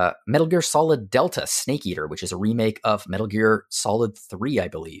Metal Gear Solid Delta Snake Eater, which is a remake of Metal Gear Solid 3, I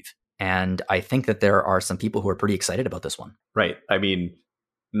believe. And I think that there are some people who are pretty excited about this one. Right. I mean,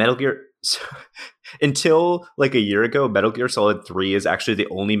 Metal Gear... until like a year ago, Metal Gear Solid 3 is actually the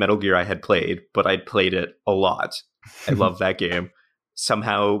only Metal Gear I had played, but I played it a lot. I love that game.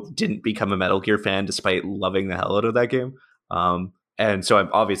 Somehow didn't become a Metal Gear fan despite loving the hell out of that game. And so I'm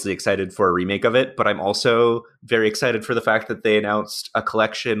obviously excited for a remake of it, but I'm also very excited for the fact that they announced a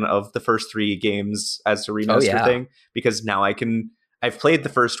collection of the first 3 games as a remaster thing, because now I've played the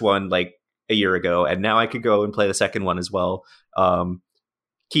first one like a year ago, and now I could go and play the second one as well. And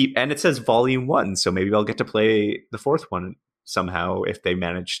it says Volume 1, so maybe I'll get to play the 4th one somehow if they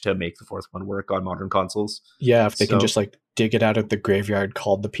manage to make the 4th one work on modern consoles. Yeah, if they can just like dig it out of the graveyard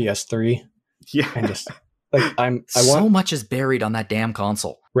called the PS3. Yeah. And just like so much is buried on that damn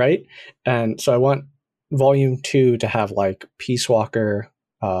console. Right? And so I want Volume 2 to have like Peace Walker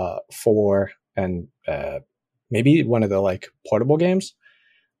 4 and maybe one of the like portable games.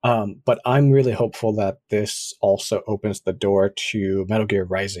 But I'm really hopeful that this also opens the door to Metal Gear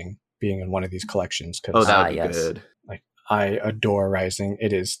Rising being in one of these collections. Oh, that would be good. Like, I adore Rising.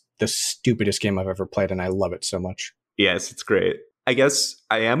 It is the stupidest game I've ever played, and I love it so much. Yes, it's great. I guess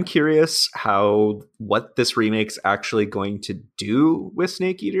I am curious what this remake's actually going to do with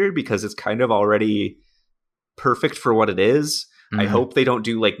Snake Eater, because it's kind of already perfect for what it is. I hope they don't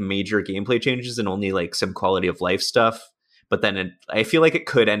do like major gameplay changes and only like some quality of life stuff. But then I feel like it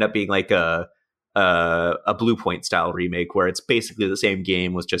could end up being like a Blue Point style remake where it's basically the same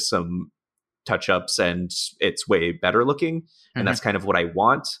game with just some touch ups and it's way better looking. And that's kind of what I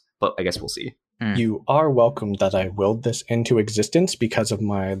want. But I guess we'll see. You are welcome that I willed this into existence because of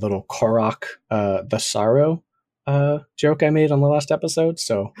my little Korok, the Sorrow joke I made on the last episode.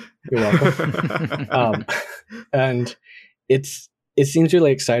 So you're welcome. And it seems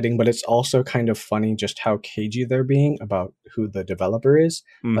really exciting, but it's also kind of funny just how cagey they're being about who the developer is.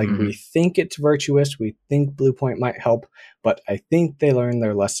 Like, we think it's Virtuous, we think Blue Point might help, but I think they learned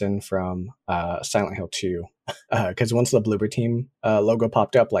their lesson from Silent Hill 2. Because once the Bloober Team logo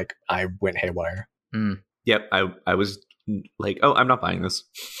popped up, like, I went haywire. Yep, I was like, oh, I'm not buying this.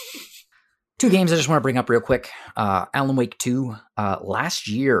 2 games I just want to bring up real quick. Alan Wake 2. Last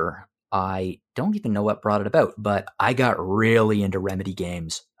year, I don't even know what brought it about, but I got really into Remedy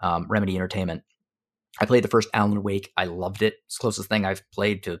games, Remedy Entertainment. I played the first Alan Wake. I loved it. It's the closest thing I've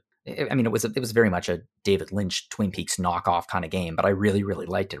played to. I mean, it was very much a David Lynch Twin Peaks knockoff kind of game, but I really, really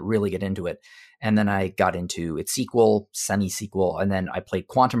liked it. Really get into it. And then I got into its sequel, semi-sequel, and then I played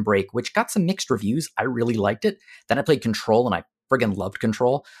Quantum Break, which got some mixed reviews. I really liked it. Then I played Control, and I friggin' loved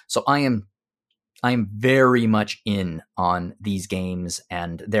Control. So I am very much in on these games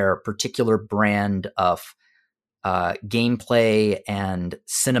and their particular brand of gameplay and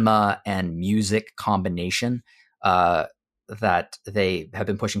cinema and music combination that they have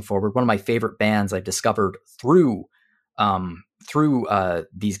been pushing forward. One of my favorite bands I've discovered through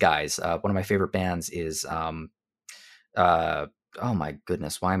these guys. One of my favorite bands is oh my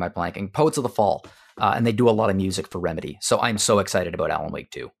goodness, why am I blanking? Poets of the Fall, and they do a lot of music for Remedy. So I'm so excited about Alan Wake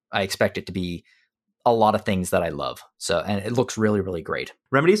 2. I expect it to be a lot of things that I love. So, and it looks really, really great.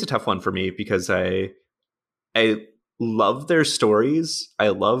 Remedy's a tough one for me because I love their stories. I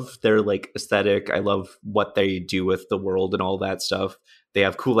love their like aesthetic. I love what they do with the world and all that stuff. They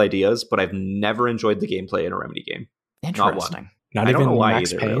have cool ideas, but I've never enjoyed the gameplay in a Remedy game. Interesting. Not one. Not I even don't know why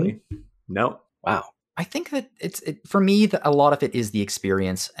Max either, Payne? really. No. Wow. I think that for me, a lot of it is the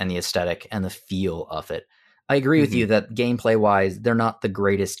experience and the aesthetic and the feel of it. I agree with you that gameplay wise, they're not the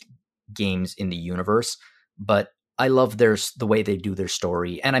greatest games in the universe, but I love the way they do their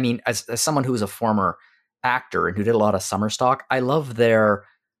story. And I mean, as someone who is a former actor and who did a lot of summer stock, I love their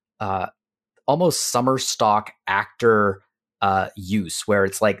almost summer stock actor use, where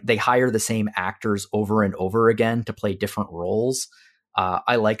it's like they hire the same actors over and over again to play different roles.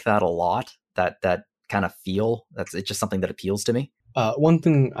 I like that a lot. That kind of feel. It's just something that appeals to me. One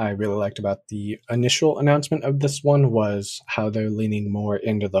thing I really liked about the initial announcement of this one was how they're leaning more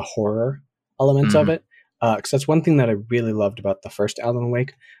into the horror elements of it. Because that's one thing that I really loved about the first Alan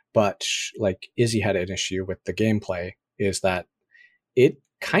Wake, but like Izzy had an issue with the gameplay, is that it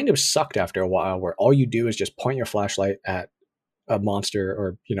kind of sucked after a while, where all you do is just point your flashlight at a monster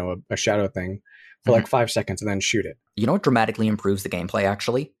or, you know, a shadow thing for like 5 seconds and then shoot it. You know what dramatically improves the gameplay,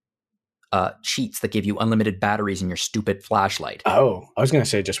 actually? Cheats that give you unlimited batteries in your stupid flashlight. Oh, I was going to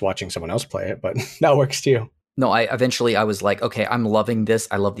say just watching someone else play it, but that works too. No, I was like, okay, I'm loving this.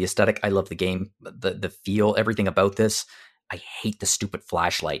 I love the aesthetic. I love the game, the feel, everything about this. I hate the stupid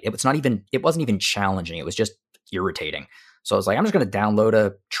flashlight. It wasn't even challenging. It was just irritating. So I was like, I'm just going to download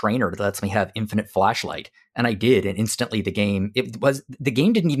a trainer that lets me have infinite flashlight. And I did. And instantly the game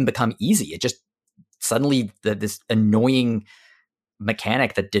didn't even become easy. It just suddenly this annoying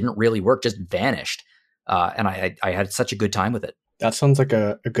mechanic that didn't really work just vanished. And I had such a good time with it. That sounds like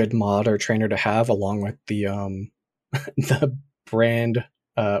a good mod or trainer to have, along with the the brand,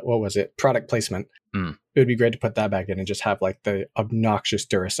 what was it? Product placement. It would be great to put that back in and just have like the obnoxious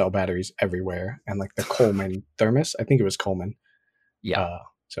Duracell batteries everywhere and like the Coleman thermos. I think it was Coleman. Yeah.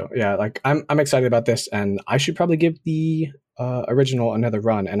 So yeah, like I'm excited about this, and I should probably give the original another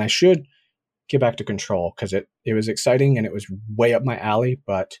run, and I should get back to Control because it was exciting and it was way up my alley,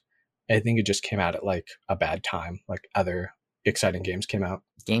 but I think it just came out at like a bad time. Like other exciting games came out.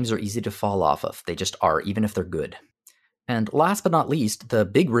 Games are easy to fall off of. They just are, even if they're good. And last but not least, the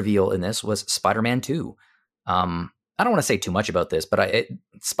big reveal in this was Spider-Man 2. I don't want to say too much about this, but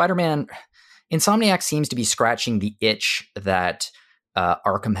Spider-Man, Insomniac seems to be scratching the itch that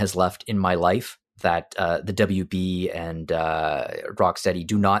Arkham has left in my life, that the WB and Rocksteady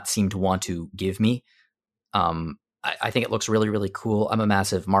do not seem to want to give me. I think it looks really, really cool. I'm a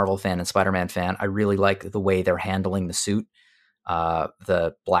massive Marvel fan and Spider-Man fan. I really like the way they're handling the suit,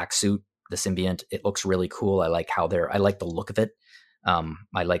 the black suit, the symbiont. It looks really cool. I like the look of it.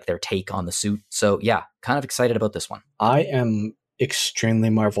 I like their take on the suit. So yeah, kind of excited about this one. I am extremely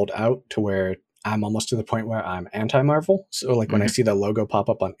Marveled out to where I'm almost to the point where I'm anti-Marvel. So like when I see the logo pop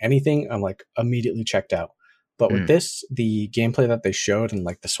up on anything, I'm like immediately checked out. But with this, the gameplay that they showed and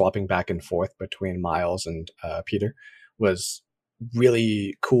like the swapping back and forth between Miles and Peter was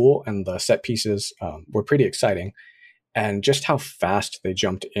really cool. And the set pieces were pretty exciting. And just how fast they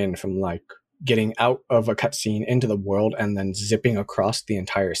jumped in from like getting out of a cutscene into the world and then zipping across the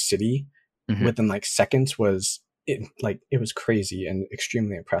entire city within like seconds it was crazy and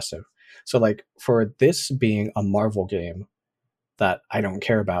extremely impressive. So like for this being a Marvel game that I don't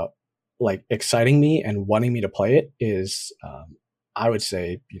care about, like exciting me and wanting me to play it is, I would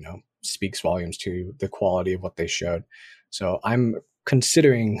say, you know, speaks volumes to the quality of what they showed. So I'm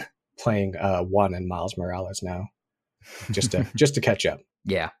considering playing 1 and Miles Morales now, just to catch up.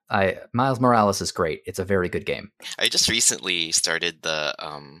 Yeah, Miles Morales is great. It's a very good game. I just recently started the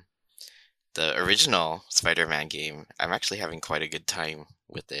original Spider-Man game. I'm actually having quite a good time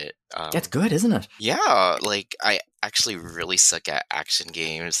with it. That's good, isn't it? Yeah, like I actually really suck at action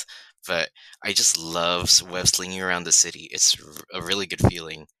games, but I just love web slinging around the city. It's a really good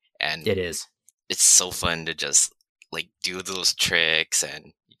feeling, and it is. It's so fun to just like do those tricks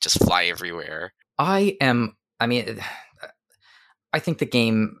and just fly everywhere. I think the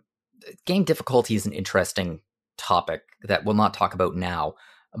game difficulty is an interesting topic that we'll not talk about now,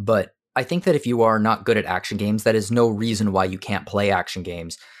 but I think that if you are not good at action games, that is no reason why you can't play action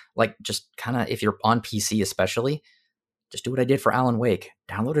games. Like, just kind of, if you're on PC especially, just do what I did for Alan Wake.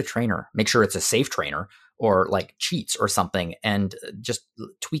 Download a trainer. Make sure it's a safe trainer or like cheats or something, and just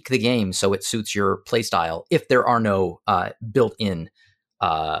tweak the game so it suits your playstyle if there are no built-in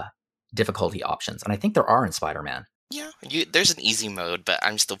difficulty options. And I think there are in Spider-Man. Yeah, there's an easy mode, but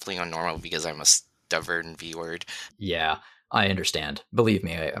I'm still playing on normal because I'm a stubborn V-word. Yeah, I understand. Believe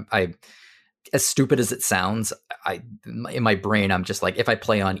me, I as stupid as it sounds, in my brain, I'm just like, if I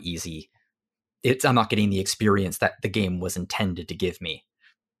play on easy, I'm not getting the experience that the game was intended to give me,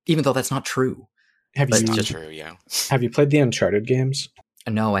 even though that's not true. It's not true, yeah. Have you played the Uncharted games?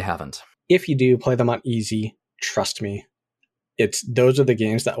 No, I haven't. If you do, play them on easy. Trust me. Those are the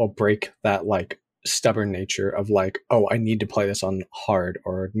games that will break that like stubborn nature of like, oh, I need to play this on hard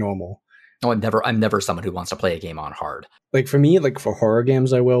or normal. No, I'm never someone who wants to play a game on hard. Like for me, like for horror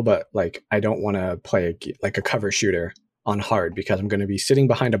games, I will, but like I don't want to play like a cover shooter on hard because I'm going to be sitting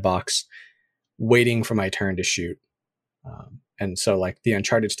behind a box waiting for my turn to shoot. And so like the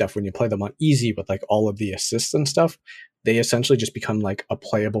Uncharted stuff, when you play them on easy with like all of the assists and stuff, they essentially just become like a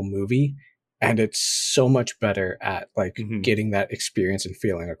playable movie. And it's so much better at like getting that experience and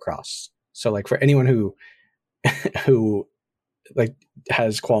feeling across. So like for anyone who like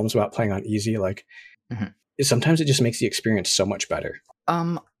has qualms about playing on easy, like sometimes it just makes the experience so much better.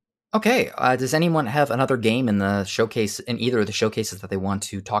 Okay. Does anyone have another game in the showcase, in either of the showcases that they want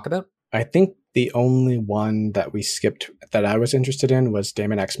to talk about? I think the only one that we skipped that I was interested in was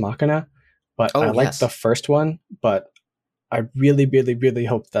Daemon X Machina, but I liked the first one, but I really, really, really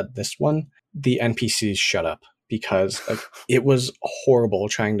hope that this one, the NPCs shut up, because like it was horrible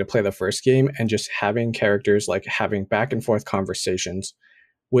trying to play the first game and just having characters like having back and forth conversations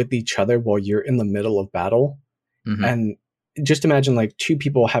with each other while you're in the middle of battle. And just imagine like two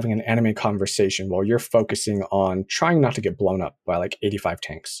people having an anime conversation while you're focusing on trying not to get blown up by like 85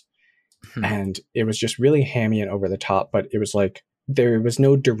 tanks. And it was just really hammy and over the top, but it was like there was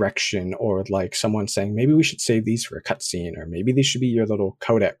no direction or like someone saying, maybe we should save these for a cutscene, or maybe these should be your little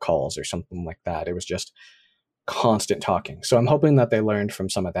codec calls or something like that. It was just constant talking. So I'm hoping that they learned from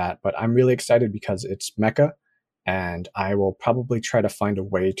some of that, but I'm really excited because it's mecha, and I will probably try to find a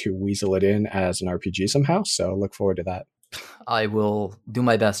way to weasel it in as an RPG somehow. So look forward to that. I will do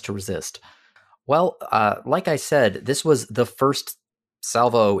my best to resist. Well, like I said, this was the first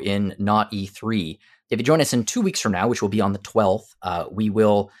salvo in Not-E3. If you join us in 2 weeks from now, which will be on the 12th, we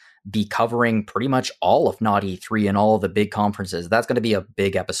will be covering pretty much all of Not-E3 and all of the big conferences. That's going to be a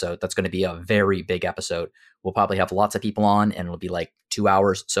big episode. That's going to be a very big episode. We'll probably have lots of people on, and it'll be like 2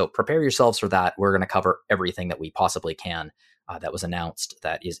 hours. So prepare yourselves for that. We're going to cover everything that we possibly can that was announced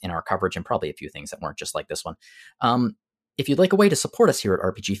that is in our coverage, and probably a few things that weren't just like this one. If you'd like a way to support us here at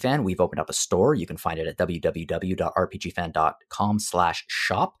RPG Fan, we've opened up a store. You can find it at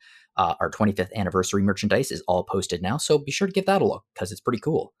www.rpgfan.com/shop. Our 25th anniversary merchandise is all posted now, so be sure to give that a look because it's pretty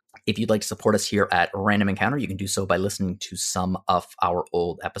cool. If you'd like to support us here at Random Encounter, you can do so by listening to some of our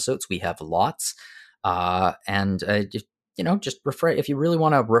old episodes. We have lots. Just refresh. If you really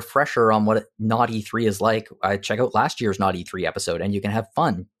want a refresher on what Not-E3 is like, check out last year's Not-E3 episode, and you can have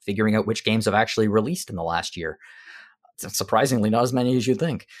fun figuring out which games have actually released in the last year. Surprisingly, not as many as you'd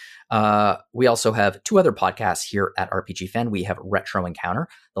think. We also have 2 other podcasts here at RPG Fan. We have Retro Encounter.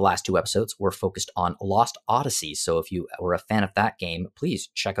 The last 2 episodes were focused on Lost Odyssey. So if you were a fan of that game, please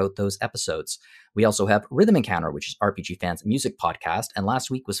check out those episodes. We also have Rhythm Encounter, which is RPG Fan's music podcast. And last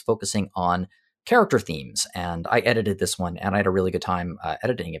week was focusing on character themes. And I edited this one, and I had a really good time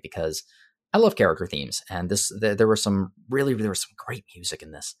editing it because I love character themes. And there was some great music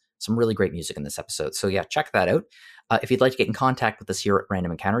in this. Some really great music in this episode. So yeah, check that out. If you'd like to get in contact with us here at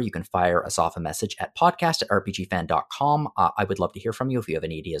Random Encounter, you can fire us off a message at podcast@rpgfan.com. I would love to hear from you if you have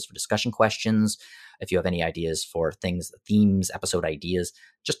any ideas for discussion questions, if you have any ideas for things, themes, episode ideas,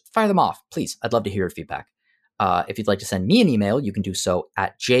 just fire them off, please. I'd love to hear your feedback. If you'd like to send me an email, you can do so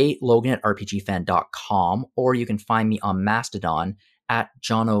at jlogan@rpgfan.com, or you can find me on Mastodon at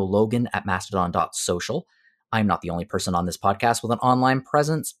johnologan@mastodon.social. I'm not the only person on this podcast with an online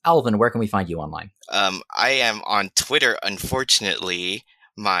presence. Alvin, where can we find you online? I am on Twitter, unfortunately.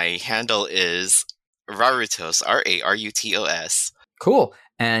 My handle is Rarutos, Rarutos. Cool.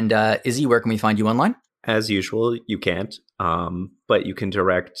 And Izzy, where can we find you online? As usual, you can't. But you can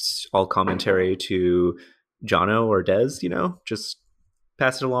direct all commentary to Jono or Des, just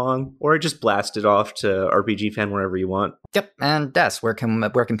pass it along, or just blast it off to RPG Fan wherever you want. Yep. And Des, where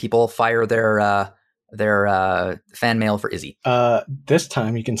can people fire their fan mail for Izzy? This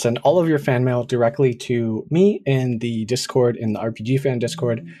time you can send all of your fan mail directly to me in the Discord, in the RPG Fan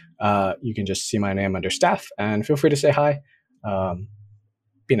Discord. You can just see my name under staff and feel free to say hi.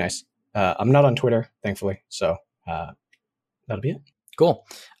 be nice. I'm not on Twitter, thankfully, so that'll be it. Cool.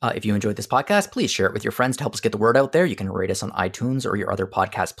 If you enjoyed this podcast, please share it with your friends to help us get the word out there. You can rate us on iTunes or your other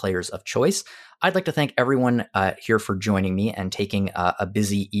podcast players of choice. I'd like to thank everyone here for joining me and taking a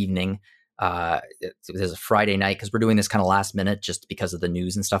busy evening. It was a Friday night because we're doing this kind of last minute just because of the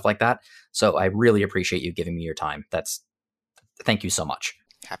news and stuff like that. So I really appreciate you giving me your time. Thank you so much.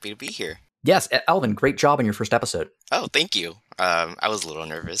 Happy to be here. Yes, Alvin, great job on your first episode. Oh, thank you. I was a little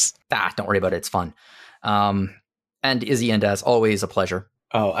nervous. Don't worry about it. It's fun. And Izzy, and as always, a pleasure.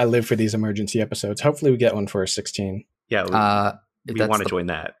 Oh, I live for these emergency episodes. Hopefully we get one for 16. Yeah, we want to join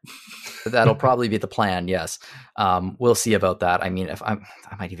that. That'll probably be the plan. Yes. We'll see about that. I mean, if I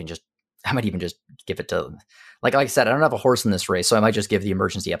might even just give it to, like I said, I don't have a horse in this race, so I might just give the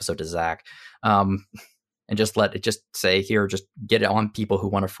emergency episode to Zach. And just let it just say here, just get it on people who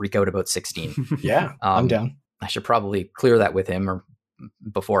want to freak out about 16. Yeah, I'm down. I should probably clear that with him or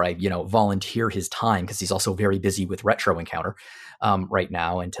before I, volunteer his time, because he's also very busy with Retro Encounter right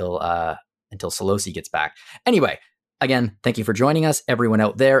now until Solosi gets back. Anyway, again, thank you for joining us. Everyone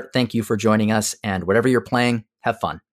out there, thank you for joining us. And whatever you're playing, have fun.